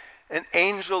that an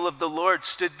angel of the Lord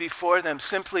stood before them,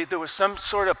 simply there was some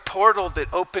sort of portal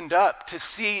that opened up to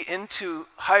see into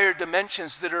higher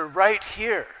dimensions that are right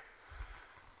here,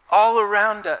 all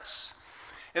around us.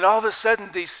 And all of a sudden,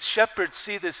 these shepherds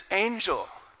see this angel,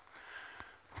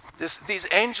 these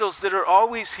angels that are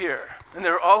always here, and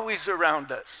they're always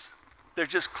around us. They're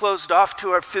just closed off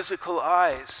to our physical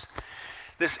eyes.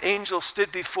 This angel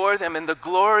stood before them, and the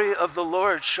glory of the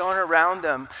Lord shone around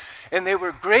them, and they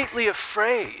were greatly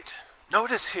afraid.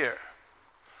 Notice here,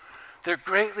 they're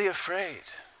greatly afraid.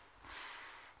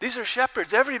 These are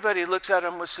shepherds. Everybody looks at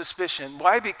them with suspicion.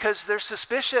 Why? Because they're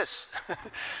suspicious.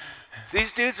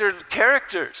 These dudes are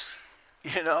characters,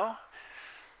 you know?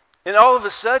 And all of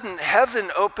a sudden,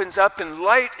 heaven opens up and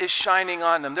light is shining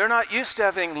on them. They're not used to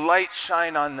having light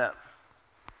shine on them.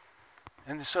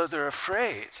 And so they're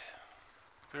afraid.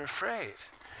 They're afraid.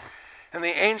 And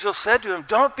the angel said to him,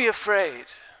 "Don't be afraid.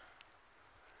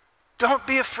 Don't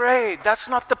be afraid. That's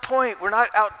not the point. We're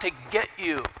not out to get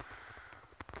you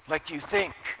like you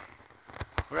think.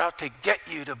 We're out to get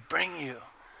you, to bring you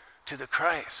to the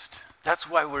Christ. That's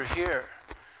why we're here.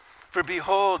 For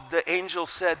behold," the angel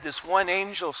said, this one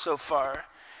angel so far,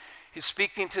 he's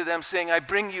speaking to them saying, "I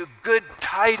bring you good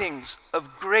tidings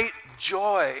of great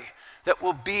joy that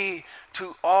will be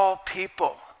to all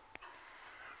people."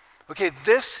 Okay,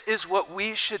 this is what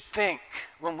we should think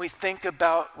when we think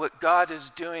about what God is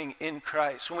doing in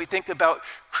Christ, when we think about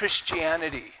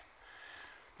Christianity.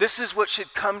 This is what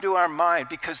should come to our mind,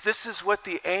 because this is what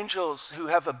the angels who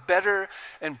have a better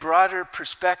and broader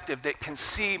perspective that can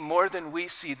see more than we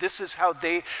see, this is how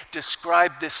they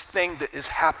describe this thing that is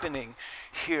happening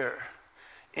here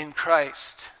in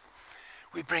Christ.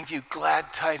 We bring you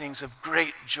glad tidings of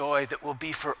great joy that will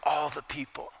be for all the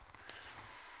people.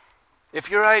 If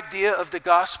your idea of the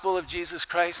gospel of Jesus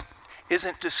Christ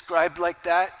isn't described like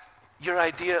that, your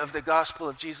idea of the gospel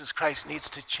of Jesus Christ needs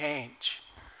to change.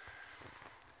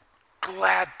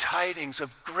 Glad tidings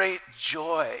of great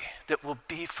joy that will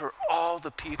be for all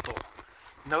the people.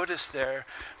 Notice there,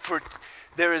 for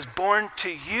there is born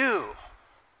to you,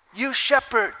 you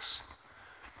shepherds,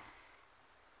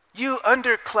 you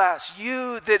underclass,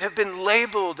 you that have been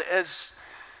labeled as,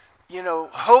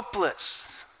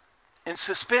 hopeless and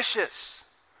suspicious.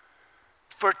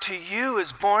 For to you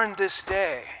is born this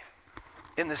day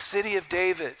in the city of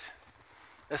David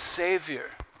a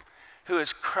Savior, who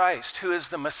is Christ, who is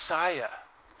the Messiah,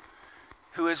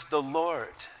 who is the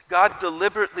Lord. God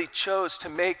deliberately chose to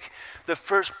make the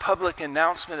first public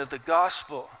announcement of the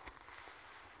gospel,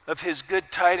 of his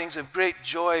good tidings of great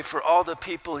joy for all the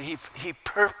people. He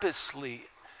purposely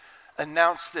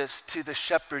announced this to the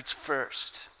shepherds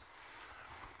first.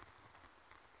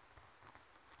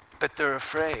 But they're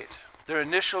afraid. Their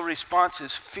initial response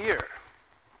is fear.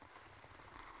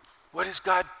 What is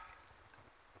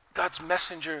God's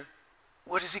messenger?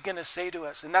 What is he going to say to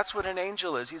us? And that's what an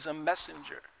angel is. He's a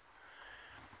messenger.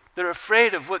 They're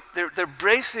afraid of what they're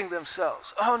bracing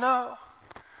themselves. Oh no.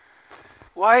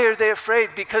 Why are they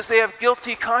afraid? Because they have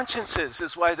guilty consciences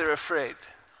is why they're afraid.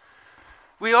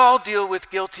 We all deal with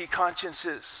guilty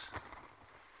consciences.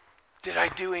 Did I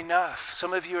do enough?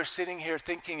 Some of you are sitting here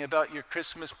thinking about your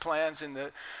Christmas plans and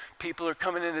the people are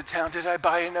coming into town. Did I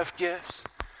buy enough gifts?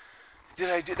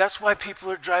 That's why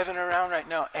people are driving around right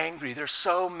now angry. They're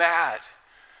so mad.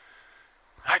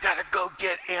 I got to go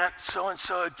get Aunt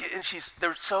so-and-so again. And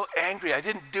they're so angry. I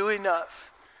didn't do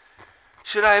enough.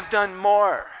 Should I have done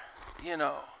more?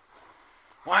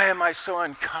 Why am I so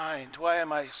unkind? Why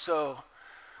am I so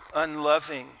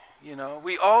unloving?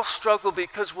 We all struggle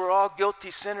because we're all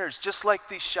guilty sinners, just like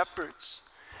these shepherds.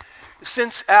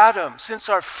 Since Adam, since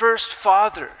our first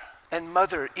father and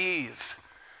mother, Eve,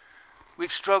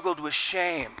 we've struggled with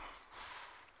shame.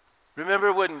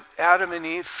 Remember when Adam and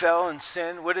Eve fell in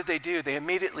sin? What did they do? They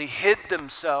immediately hid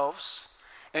themselves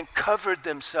and covered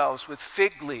themselves with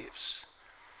fig leaves.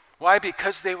 Why?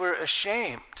 Because they were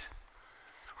ashamed.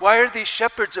 Why are these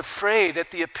shepherds afraid at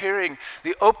the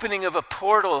opening of a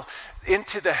portal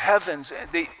into the heavens?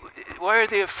 Why are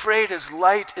they afraid as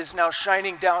light is now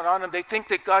shining down on them? They think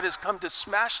that God has come to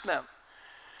smash them.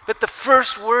 But the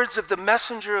first words of the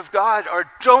messenger of God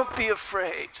are, don't be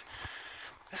afraid.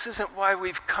 This isn't why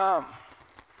we've come.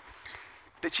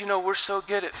 But we're so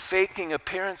good at faking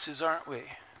appearances, aren't we?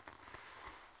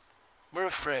 We're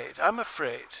afraid. I'm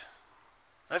afraid.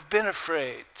 I've been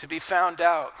afraid to be found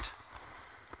out.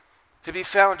 To be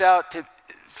found out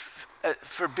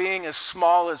for being as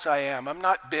small as I am. I'm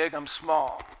not big, I'm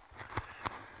small.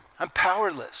 I'm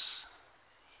powerless.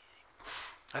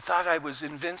 I thought I was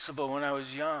invincible when I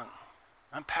was young.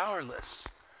 I'm powerless.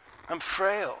 I'm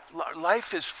frail.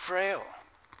 Life is frail.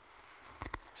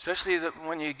 Especially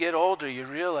when you get older, you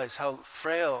realize how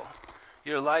frail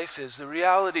your life is. The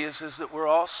reality is that we're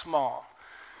all small.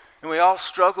 And we all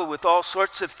struggle with all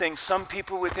sorts of things. Some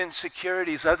people with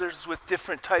insecurities, others with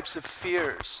different types of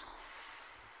fears.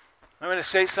 I'm going to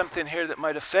say something here that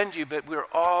might offend you, but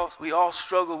we all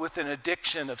struggle with an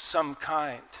addiction of some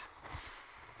kind.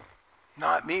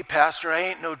 Not me, Pastor. I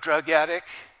ain't no drug addict.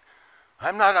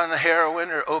 I'm not on heroin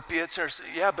or opiates.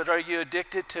 But are you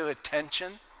addicted to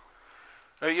attention?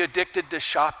 Are you addicted to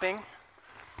shopping?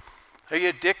 Are you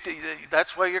addicted?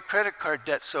 That's why your credit card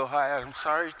debt's so high. I'm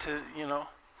sorry to,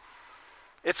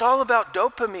 It's all about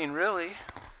dopamine, really.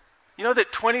 You know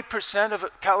that 20% of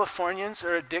Californians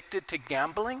are addicted to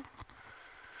gambling?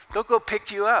 They'll go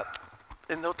pick you up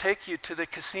and they'll take you to the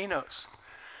casinos.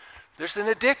 There's an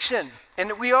addiction,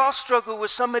 and we all struggle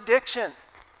with some addiction.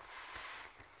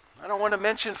 I don't want to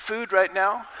mention food right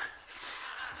now,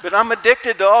 but I'm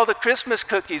addicted to all the Christmas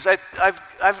cookies.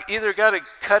 I've either got to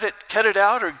cut it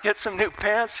out or get some new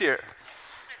pants here.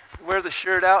 Wear the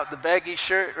shirt out, the baggy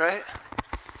shirt, right?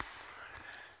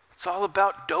 It's all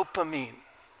about dopamine.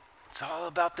 It's all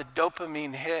about the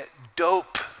dopamine hit.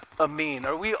 Dope-amine.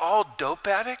 Are we all dope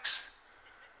addicts?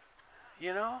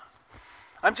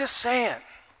 I'm just saying.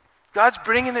 God's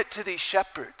bringing it to these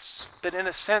shepherds, but in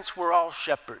a sense, we're all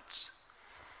shepherds.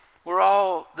 We're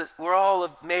all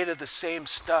made of the same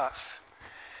stuff,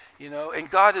 And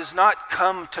God has not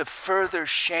come to further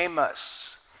shame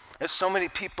us, as so many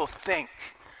people think.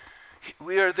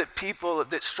 We are the people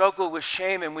that struggle with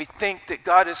shame, and we think that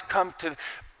God has come to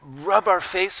rub our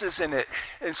faces in it.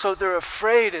 And so they're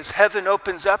afraid as heaven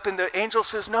opens up and the angel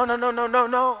says,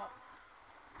 no.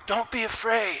 Don't be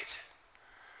afraid.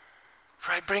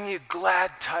 For I bring you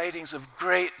glad tidings of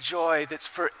great joy that's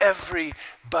for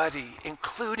everybody,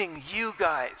 including you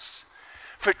guys.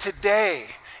 For today,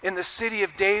 in the city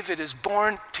of David is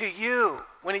born to you.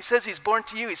 When he says he's born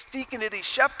to you, he's speaking to these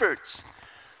shepherds.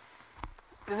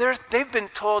 And they've been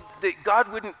told that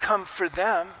God wouldn't come for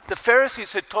them. The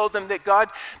Pharisees had told them that God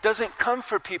doesn't come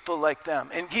for people like them.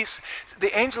 And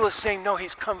the angel is saying, no,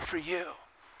 he's come for you.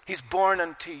 He's born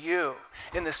unto you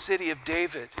in the city of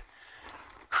David.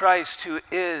 Christ, who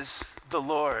is the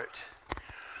Lord.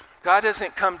 God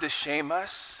hasn't come to shame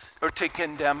us or to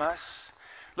condemn us.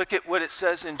 Look at what it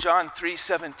says in John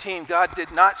 3:17. God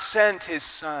did not send his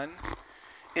Son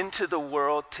into the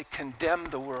world to condemn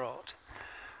the world,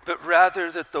 but rather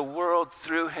that the world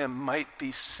through him might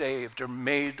be saved or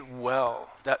made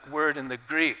well. That word in the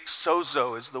Greek,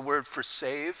 sozo, is the word for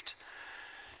saved.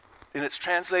 And it's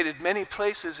translated many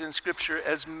places in Scripture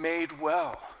as made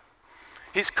well.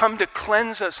 He's come to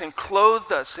cleanse us and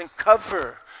clothe us and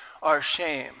cover our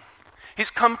shame. He's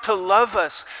come to love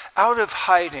us out of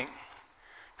hiding.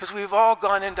 Because we've all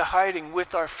gone into hiding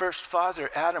with our first father,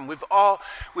 Adam.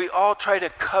 We all try to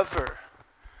cover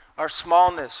our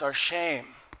smallness, our shame.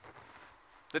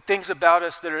 the things about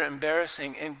us that are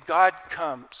embarrassing. And God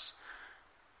comes,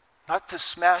 not to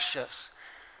smash us,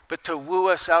 but to woo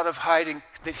us out of hiding,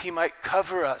 that he might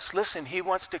cover us. Listen, he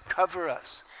wants to cover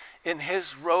us in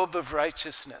his robe of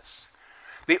righteousness.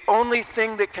 The only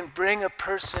thing that can bring a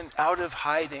person out of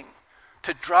hiding,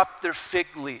 to drop their fig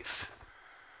leaf,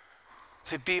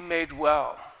 to be made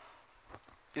well,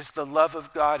 is the love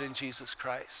of God in Jesus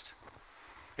Christ.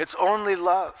 It's only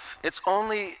love. It's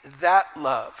only that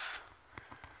love.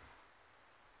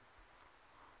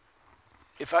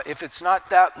 If it's not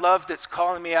that love that's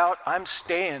calling me out, I'm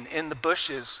staying in the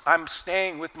bushes. I'm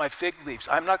staying with my fig leaves.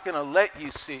 I'm not going to let you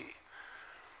see.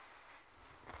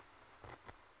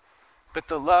 But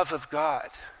the love of God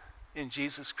in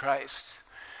Jesus Christ,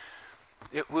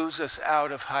 it woos us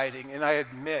out of hiding. And I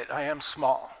admit, I am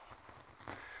small.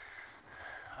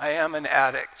 I am an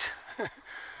addict.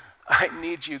 I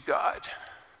need you, God.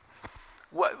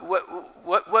 What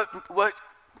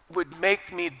would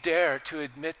make me dare to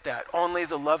admit that? Only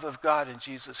the love of God in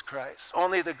Jesus Christ.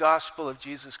 Only the gospel of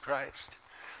Jesus Christ.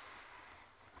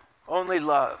 Only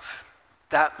love,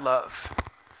 that love,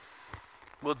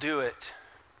 will do it.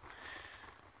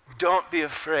 Don't be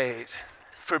afraid,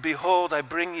 for behold, I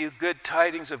bring you good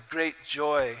tidings of great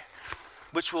joy,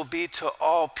 which will be to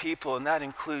all people, and that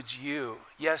includes you.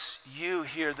 Yes, you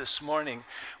here this morning,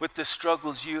 with the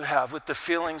struggles you have, with the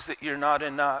feelings that you're not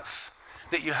enough,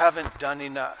 that you haven't done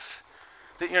enough,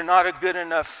 that you're not a good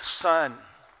enough son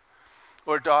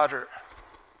or daughter.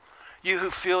 You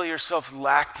who feel yourself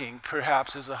lacking,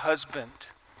 perhaps, as a husband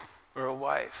or a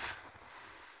wife.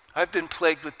 I've been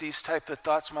plagued with these type of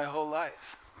thoughts my whole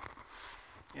life.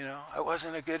 You know, I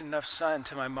wasn't a good enough son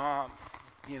to my mom,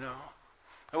 you know.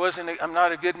 I'm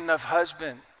not a good enough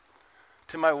husband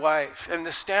to my wife. And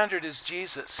the standard is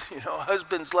Jesus. You know,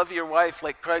 husbands, love your wife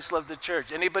like Christ loved the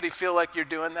church. Anybody feel like you're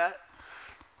doing that?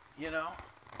 You know?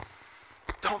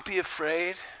 Don't be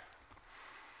afraid.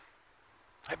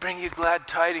 I bring you glad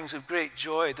tidings of great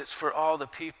joy that's for all the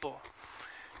people.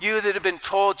 You that have been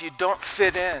told you don't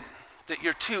fit in, that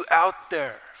you're too out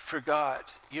there for God.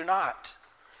 You're not.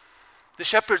 The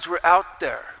shepherds were out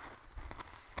there.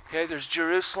 Okay, there's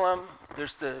Jerusalem,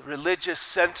 there's the religious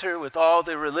center with all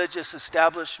the religious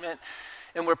establishment,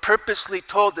 and we're purposely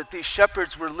told that these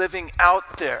shepherds were living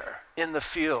out there in the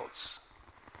fields.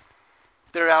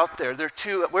 They're out there.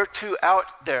 We're too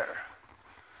out there.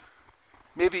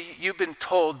 Maybe you've been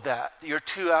told that. You're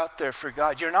too out there for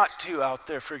God. You're not too out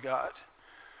there for God.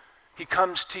 He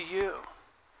comes to you.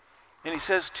 And he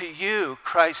says, to you,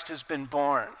 Christ has been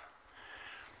born.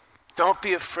 Don't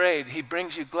be afraid. He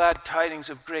brings you glad tidings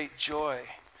of great joy.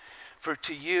 For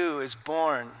to you is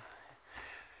born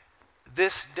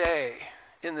this day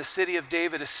in the city of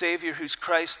David a Savior who's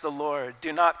Christ the Lord.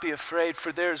 Do not be afraid,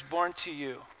 for there is born to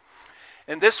you.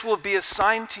 And this will be a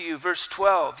sign to you, verse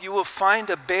 12. You will find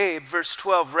a babe, verse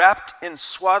 12, wrapped in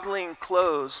swaddling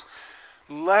clothes,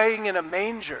 lying in a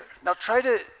manger. Now try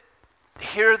to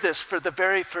hear this for the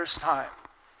very first time.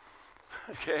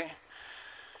 Okay?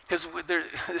 Because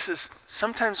this is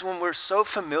sometimes when we're so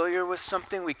familiar with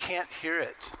something, we can't hear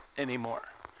it anymore.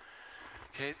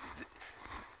 Okay?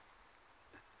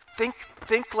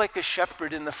 Think like a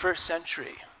shepherd in the first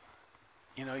century.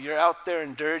 You know, you're out there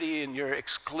and dirty and you're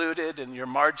excluded and you're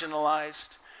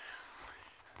marginalized.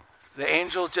 The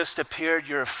angel just appeared,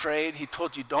 you're afraid. He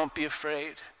told you don't be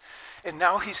afraid. And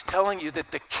now he's telling you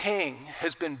that the king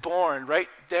has been born right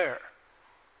there.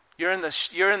 You're in the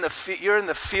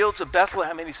fields of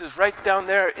Bethlehem, and he says right down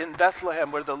there in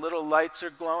Bethlehem where the little lights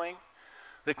are glowing,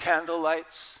 the candle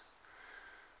lights,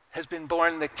 has been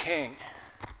born the king.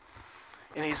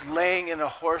 And he's laying in a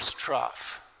horse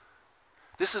trough.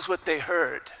 This is what they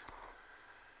heard.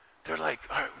 They're like,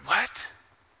 what?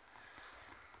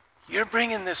 You're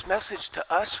bringing this message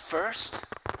to us first?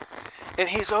 And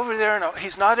he's over there,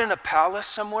 he's not in a palace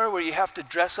somewhere where you have to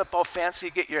dress up all fancy,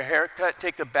 get your hair cut,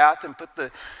 take a bath, and put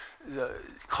the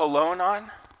cologne on.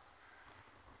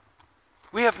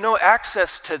 We have no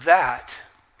access to that.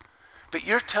 But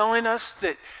you're telling us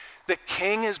that the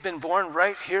king has been born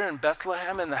right here in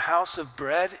Bethlehem in the house of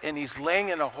bread, and he's laying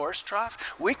in a horse trough?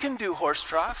 We can do horse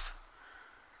trough.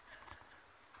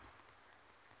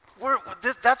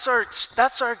 That's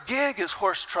our gig, is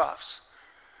horse troughs.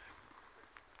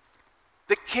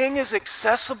 The king is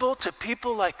accessible to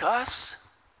people like us.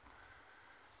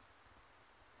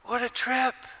 What a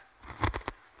trip.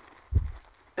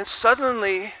 And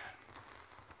suddenly,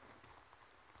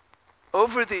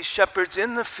 over these shepherds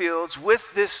in the fields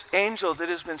with this angel that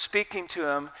has been speaking to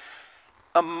them,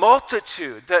 a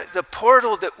multitude, the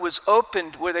portal that was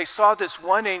opened where they saw this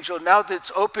one angel, now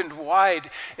that's opened wide,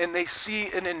 and they see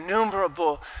an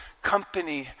innumerable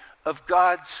company of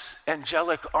God's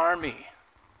angelic army.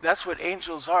 That's what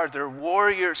angels are. They're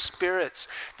warrior spirits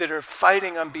that are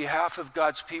fighting on behalf of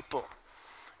God's people.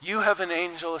 You have an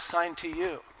angel assigned to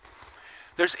you.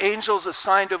 There's angels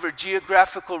assigned over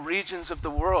geographical regions of the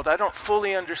world. I don't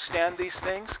fully understand these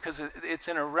things because it's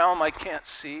in a realm I can't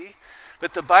see.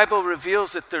 But the Bible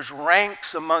reveals that there's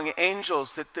ranks among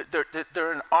angels, that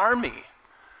they're an army.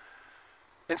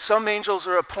 And some angels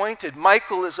are appointed.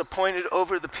 Michael is appointed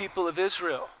over the people of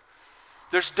Israel.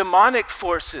 There's demonic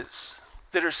forces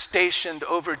that are stationed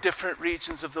over different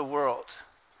regions of the world.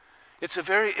 It's a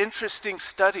very interesting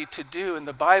study to do in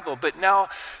the Bible, but now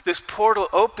this portal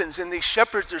opens and these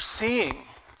shepherds are seeing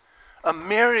a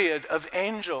myriad of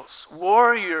angels,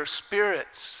 warrior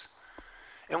spirits.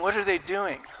 And what are they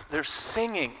doing? They're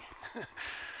singing.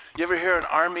 You ever hear an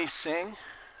army sing?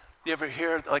 You ever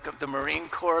hear like the Marine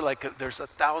Corps, like there's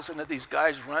 1,000 of these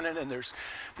guys running and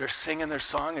they're singing their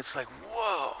song? It's like,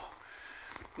 whoa.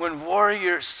 When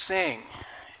warriors sing,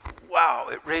 wow,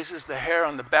 it raises the hair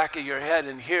on the back of your head.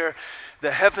 And here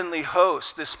the heavenly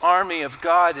host, this army of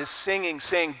God is singing,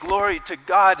 saying, glory to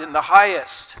God in the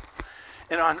highest.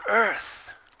 And on earth,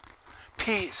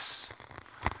 peace,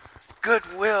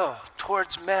 goodwill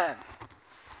towards men.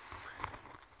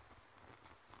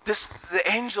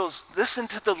 The angels listen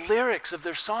to the lyrics of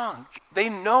their song. They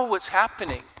know what's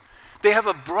happening. They have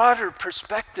a broader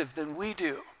perspective than we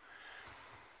do.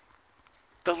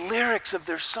 The lyrics of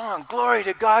their song, glory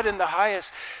to God in the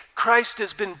highest. Christ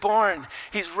has been born.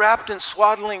 He's wrapped in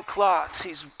swaddling cloths.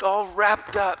 He's all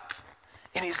wrapped up.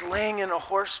 And he's laying in a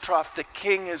horse trough. The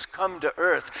King has come to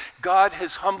earth. God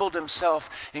has humbled himself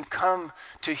and come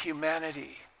to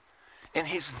humanity. And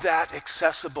he's that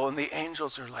accessible. And the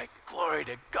angels are like, glory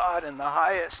to God in the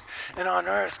highest. And on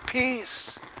earth,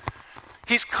 peace.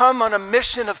 He's come on a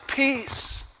mission of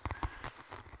peace.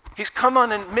 He's come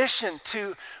on a mission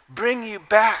to bring you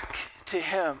back to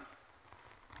him.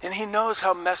 And he knows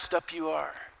how messed up you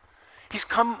are. He's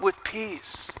come with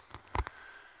peace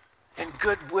and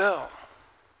goodwill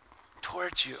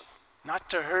towards you. Not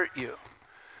to hurt you,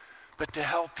 but to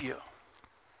help you.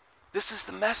 This is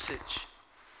the message.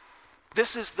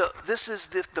 This is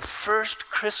the first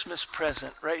Christmas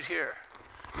present right here.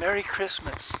 Merry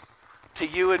Christmas to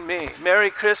you and me. Merry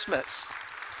Christmas.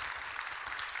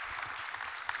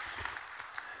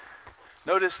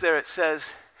 Notice there it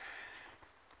says,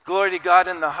 glory to God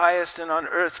in the highest, and on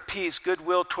earth peace,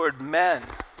 goodwill toward men.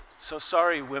 So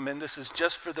sorry, women, this is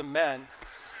just for the men.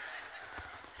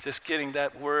 Just getting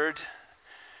that word.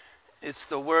 It's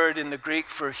the word in the Greek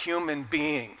for human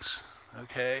beings,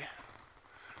 okay?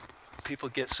 People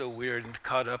get so weird and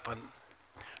caught up on...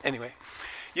 Anyway,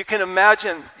 you can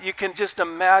just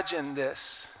imagine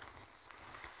this.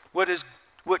 What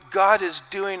God is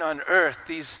doing on earth,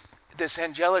 this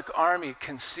angelic army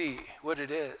can see what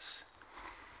it is.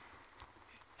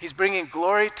 He's bringing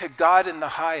glory to God in the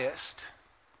highest,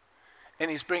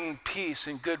 and he's bringing peace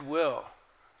and goodwill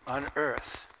on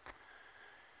earth.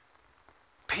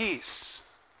 Peace.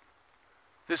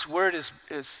 This word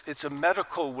it's a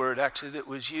medical word actually that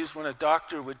was used when a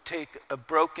doctor would take a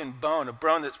broken bone, a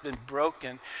bone that's been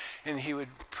broken, and he would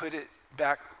put it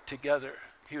back together.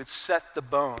 He would set the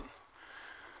bone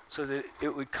so that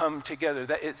it would come together.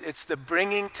 It's the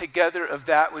bringing together of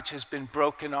that which has been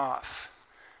broken off.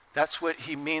 That's what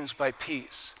he means by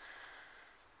peace.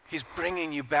 He's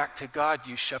bringing you back to God,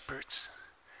 you shepherds.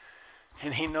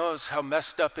 And he knows how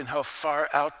messed up and how far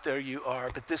out there you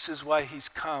are, but this is why he's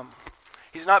come.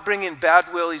 He's not bringing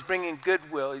bad will, he's bringing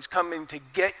good will. He's coming to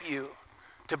get you,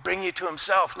 to bring you to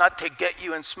himself, not to get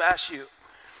you and smash you.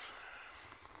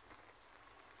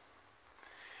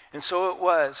 And so it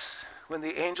was, when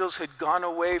the angels had gone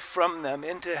away from them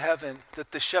into heaven,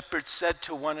 that the shepherds said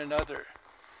to one another.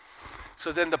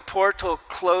 So then the portal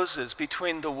closes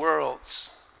between the worlds.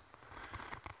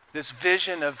 This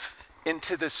vision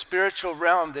into the spiritual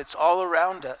realm that's all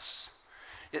around us.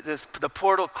 The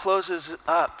portal closes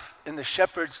up, and the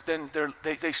shepherds then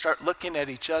they start looking at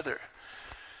each other.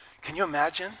 Can you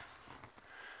imagine?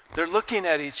 They're looking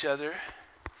at each other,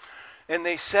 and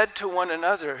they said to one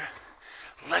another,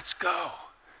 let's go.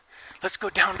 Let's go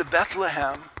down to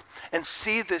Bethlehem and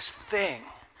see this thing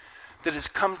that has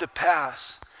come to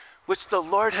pass, which the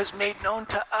Lord has made known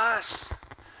to us.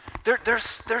 They're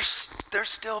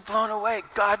still blown away.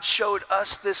 God showed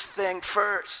us this thing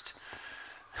first.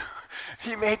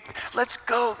 Let's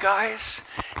go, guys.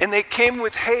 And they came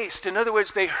with haste. In other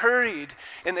words, they hurried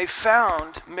and they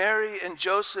found Mary and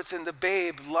Joseph and the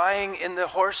babe lying in the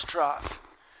horse trough.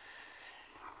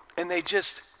 And they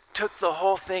just took the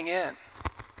whole thing in.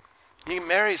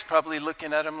 Mary's probably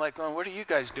looking at him like, what are you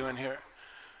guys doing here?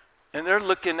 And they're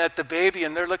looking at the baby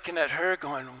and they're looking at her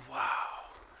going, wow.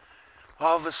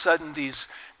 All of a sudden, these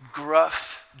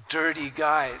gruff, dirty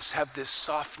guys have this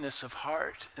softness of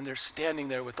heart, and they're standing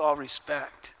there with all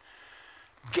respect,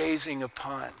 gazing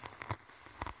upon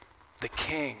the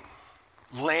king,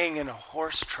 laying in a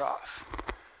horse trough.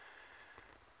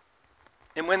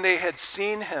 And when they had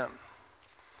seen him,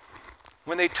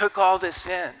 when they took all this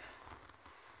in,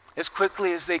 as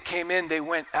quickly as they came in, they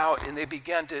went out and they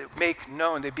began to make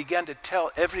known, they began to tell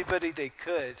everybody they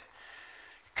could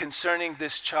concerning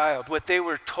this child, what they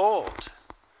were told.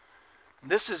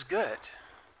 This is good.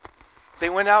 They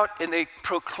went out and they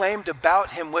proclaimed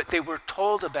about him what they were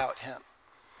told about him.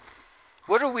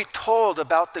 What are we told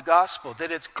about the gospel?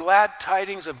 That it's glad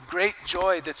tidings of great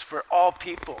joy that's for all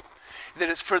people. That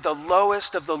it's for the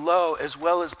lowest of the low as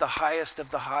well as the highest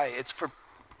of the high. It's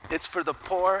for the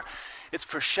poor, it's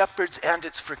for shepherds, and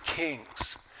it's for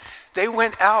kings. They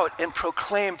went out and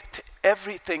proclaimed to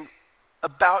everything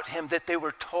about him that they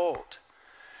were told.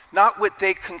 Not what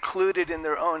they concluded in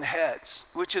their own heads,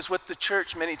 which is what the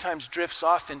church many times drifts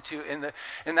off into.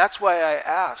 And that's why I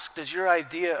ask, does your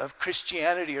idea of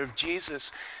Christianity or of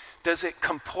Jesus, does it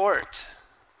comport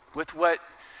with what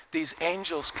these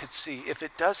angels could see? If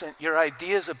it doesn't, your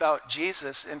ideas about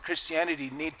Jesus and Christianity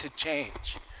need to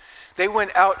change. They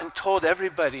went out and told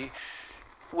everybody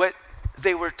what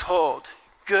they were told.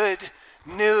 Good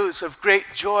news of great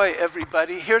joy,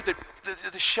 everybody. Here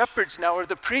the shepherds now are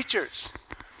the preachers.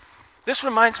 This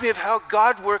reminds me of how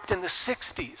God worked in the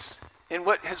 60s in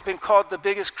what has been called the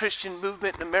biggest Christian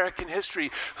movement in American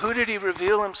history. Who did he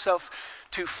reveal himself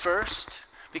to first?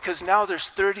 Because now there's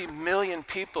 30 million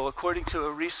people, according to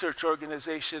a research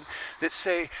organization, that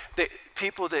say that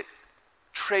people that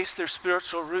trace their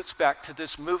spiritual roots back to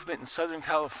this movement in Southern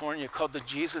California called the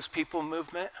Jesus People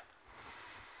Movement.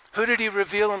 Who did he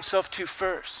reveal himself to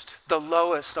first? The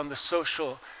lowest on the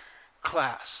social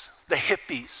class, the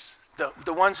hippies,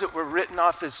 the ones that were written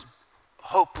off as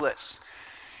hopeless.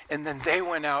 And then they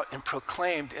went out and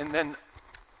proclaimed, and then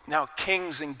now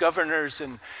kings and governors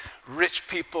and rich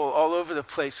people all over the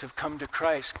place have come to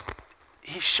Christ.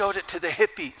 He showed it to the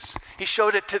hippies. He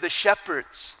showed it to the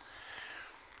shepherds.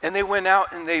 And they went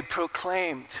out and they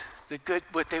proclaimed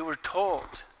what they were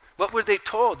told. What were they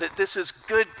told? That this is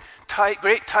great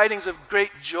tidings of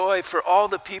great joy for all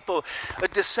the people. A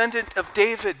descendant of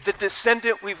David, the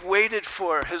descendant we've waited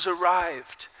for, has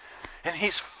arrived. And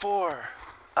he's for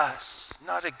us,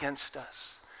 not against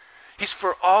us. He's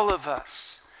for all of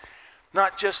us,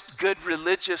 not just good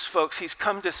religious folks. He's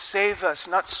come to save us,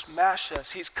 not smash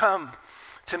us. He's come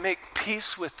to make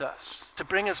peace with us, to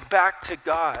bring us back to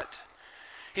God.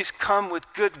 He's come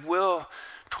with goodwill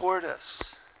toward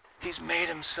us. He's made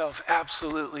himself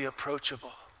absolutely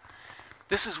approachable.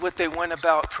 This is what they went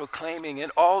about proclaiming,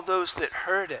 and all those that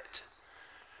heard it,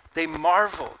 they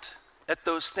marveled at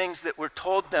those things that were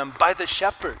told them by the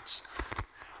shepherds.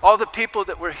 All the people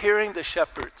that were hearing the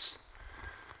shepherds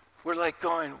were like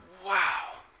going,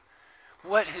 wow,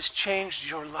 what has changed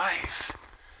your life?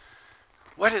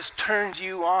 What has turned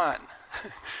you on?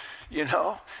 You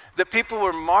know, the people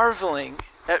were marveling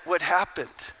at what happened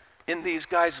in these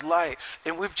guys' life.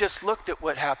 And we've just looked at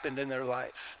what happened in their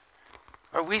life.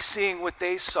 Are we seeing what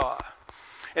they saw?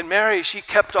 And Mary, she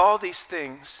kept all these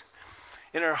things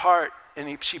in her heart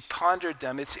and she pondered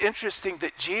them. It's interesting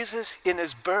that Jesus, in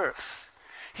his birth,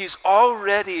 he's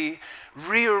already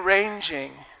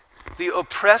rearranging the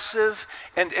oppressive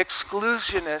and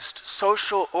exclusionist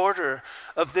social order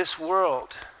of this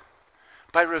world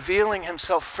by revealing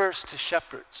himself first to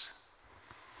shepherds.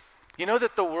 You know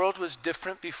that the world was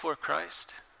different before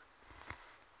Christ?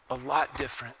 A lot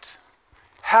different.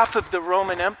 Half of the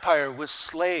Roman Empire was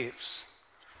slaves.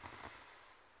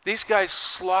 These guys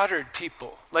slaughtered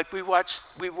people. Like we watch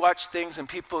things and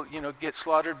people, get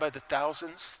slaughtered by the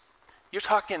thousands. You're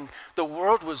talking, the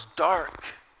world was dark.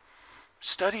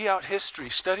 Study out history.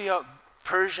 Study out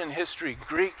Persian history,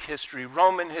 Greek history,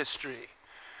 Roman history.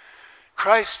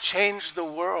 Christ changed the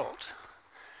world.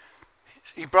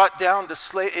 He brought down the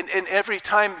slave, and every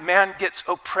time man gets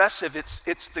oppressive,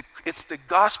 it's the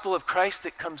gospel of Christ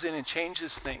that comes in and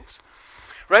changes things.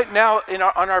 Right now,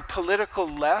 on our political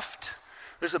left,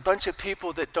 there's a bunch of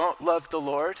people that don't love the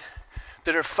Lord,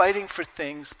 that are fighting for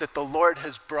things that the Lord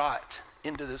has brought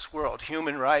into this world.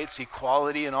 Human rights,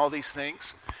 equality, and all these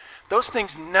things. Those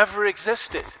things never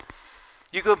existed.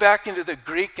 You go back into the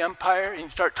Greek Empire and you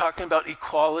start talking about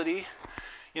equality,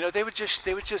 they would just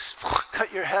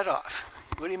cut your head off.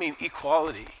 What do you mean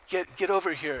equality? Get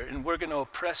over here and we're going to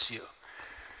oppress you.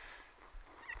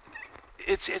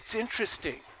 It's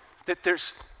interesting that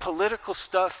there's political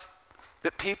stuff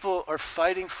that people are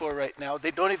fighting for right now,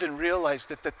 they don't even realize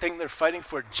that the thing they're fighting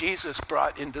for, Jesus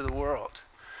brought into the world.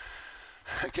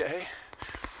 Okay?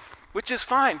 Which is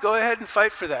fine. Go ahead and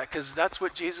fight for that, because that's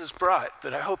what Jesus brought.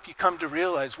 But I hope you come to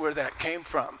realize where that came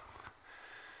from.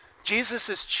 Jesus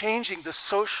is changing the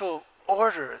social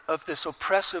order of this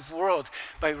oppressive world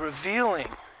by revealing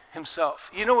himself.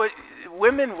 You know what?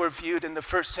 Women were viewed in the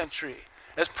first century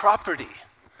as property.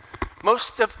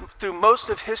 Through most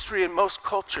of history and most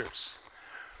cultures.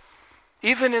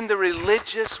 Even in the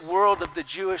religious world of the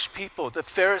Jewish people, the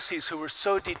Pharisees who were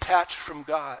so detached from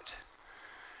God,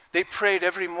 they prayed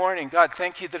every morning, God,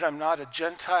 thank you that I'm not a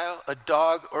Gentile, a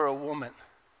dog, or a woman.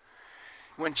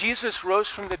 When Jesus rose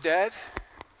from the dead,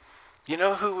 you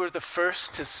know who were the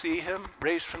first to see him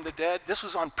raised from the dead? This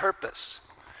was on purpose.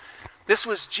 This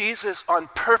was Jesus on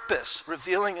purpose,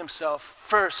 revealing himself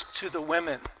first to the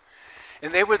women.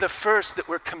 And they were the first that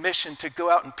were commissioned to go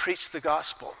out and preach the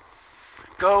gospel.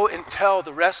 Go and tell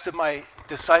the rest of my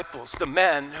disciples, the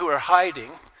men who are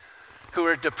hiding, who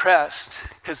are depressed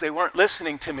because they weren't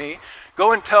listening to me,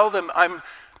 go and tell them I'm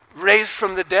raised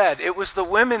from the dead. It was the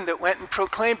women that went and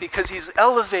proclaimed, because he's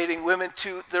elevating women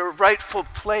to their rightful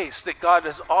place that God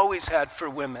has always had for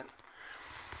women.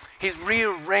 He's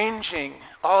rearranging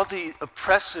all the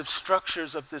oppressive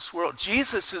structures of this world.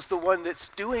 Jesus is the one that's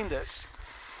doing this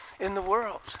in the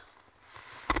world.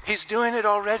 He's doing it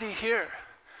already here.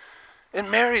 And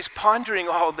Mary's pondering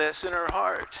all this in her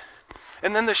heart.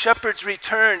 And then the shepherds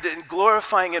returned and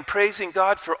glorifying and praising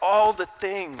God for all the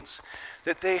things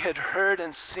that they had heard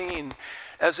and seen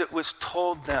as it was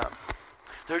told them.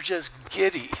 They're just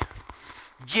giddy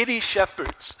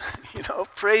shepherds,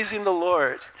 praising the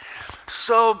Lord.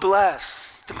 So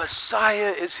blessed. The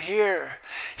Messiah is here.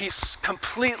 He's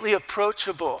completely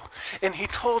approachable. And he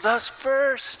told us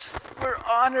first. We're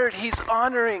honored. He's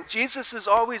honoring. Jesus is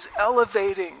always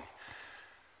elevating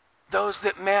those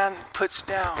that man puts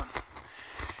down.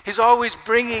 He's always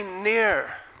bringing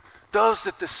near those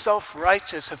that the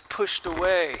self-righteous have pushed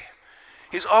away.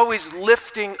 He's always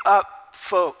lifting up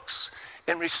folks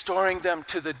and restoring them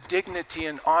to the dignity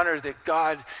and honor that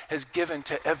God has given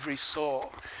to every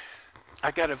soul.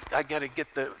 I gotta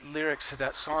get the lyrics to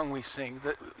that song we sing.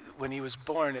 That when he was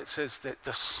born, it says that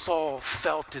the soul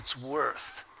felt its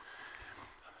worth.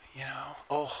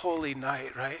 Oh, holy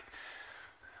night, right?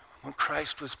 When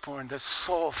Christ was born, the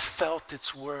soul felt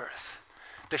its worth.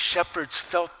 The shepherds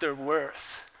felt their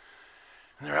worth.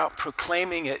 And they're out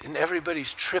proclaiming it, and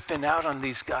everybody's tripping out on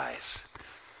these guys.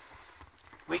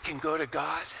 We can go to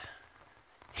God.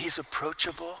 He's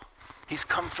approachable. He's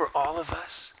come for all of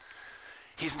us.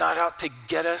 He's not out to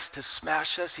get us, to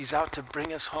smash us. He's out to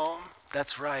bring us home.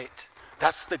 That's right.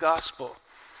 That's the gospel.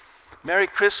 Merry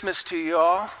Christmas to you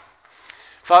all.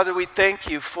 Father, we thank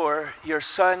you for your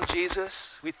Son,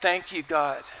 Jesus. We thank you,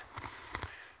 God,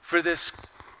 for this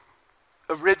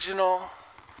original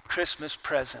Christmas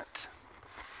present.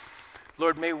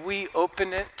 Lord, may we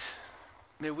open it.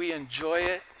 May we enjoy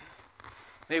it.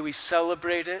 May we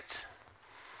celebrate it.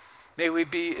 May we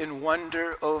be in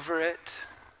wonder over it.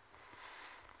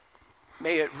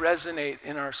 May it resonate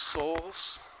in our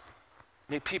souls.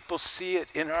 May people see it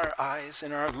in our eyes,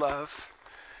 in our love.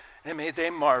 And may they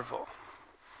marvel.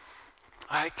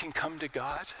 I can come to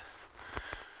God.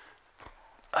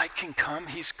 I can come.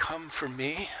 He's come for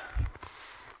me.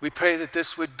 We pray that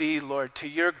this would be, Lord, to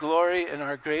your glory and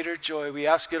our greater joy. We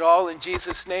ask it all in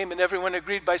Jesus' name. And everyone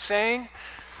agreed by saying,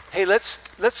 hey, let's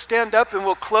stand up and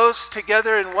we'll close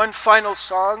together in one final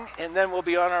song, and then we'll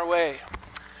be on our way.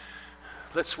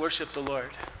 Let's worship the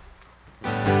Lord.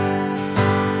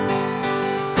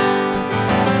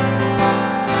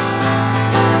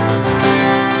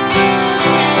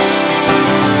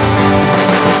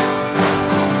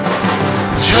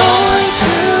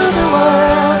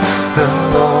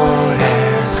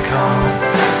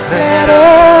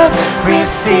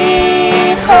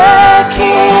 Receive her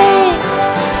King.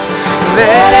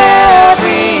 Let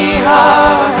every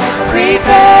heart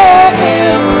prepare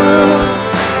him room.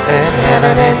 And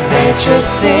heaven and nature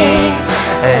sing.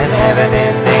 And heaven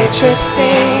and nature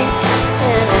sing.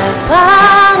 And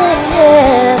heaven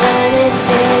and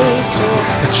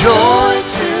nature, Joy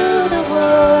to the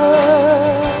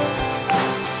world,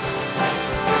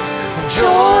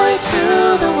 joy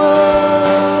to the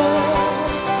world.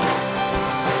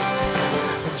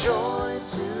 Joy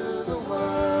to the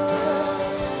world.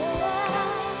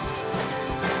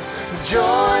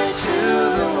 Joy to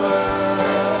the world.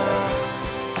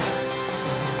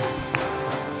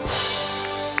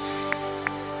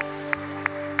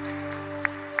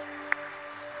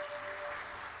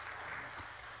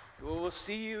 Well, we'll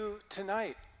see you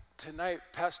tonight, tonight,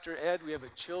 Pastor Ed, we have a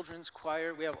children's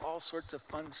choir. We have all sorts of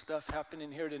fun stuff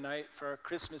happening here tonight for our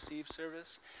Christmas Eve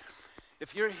service.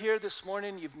 If you're here this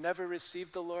morning, you've never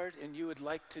received the Lord, and you would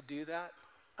like to do that,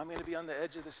 I'm going to be on the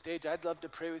edge of the stage. I'd love to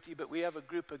pray with you, but we have a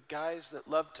group of guys that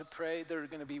love to pray. They're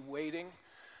going to be waiting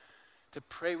to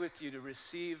pray with you to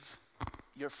receive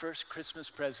your first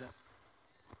Christmas present.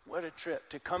 What a trip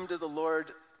to come to the Lord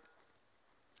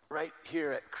right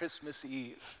here at Christmas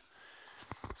Eve.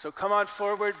 So come on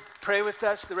forward, pray with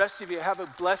us. The rest of you have a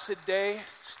blessed day.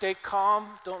 Stay calm.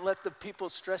 Don't let the people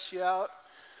stress you out.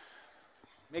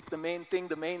 Make the main thing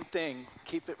the main thing.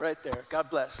 Keep it right there. God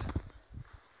bless.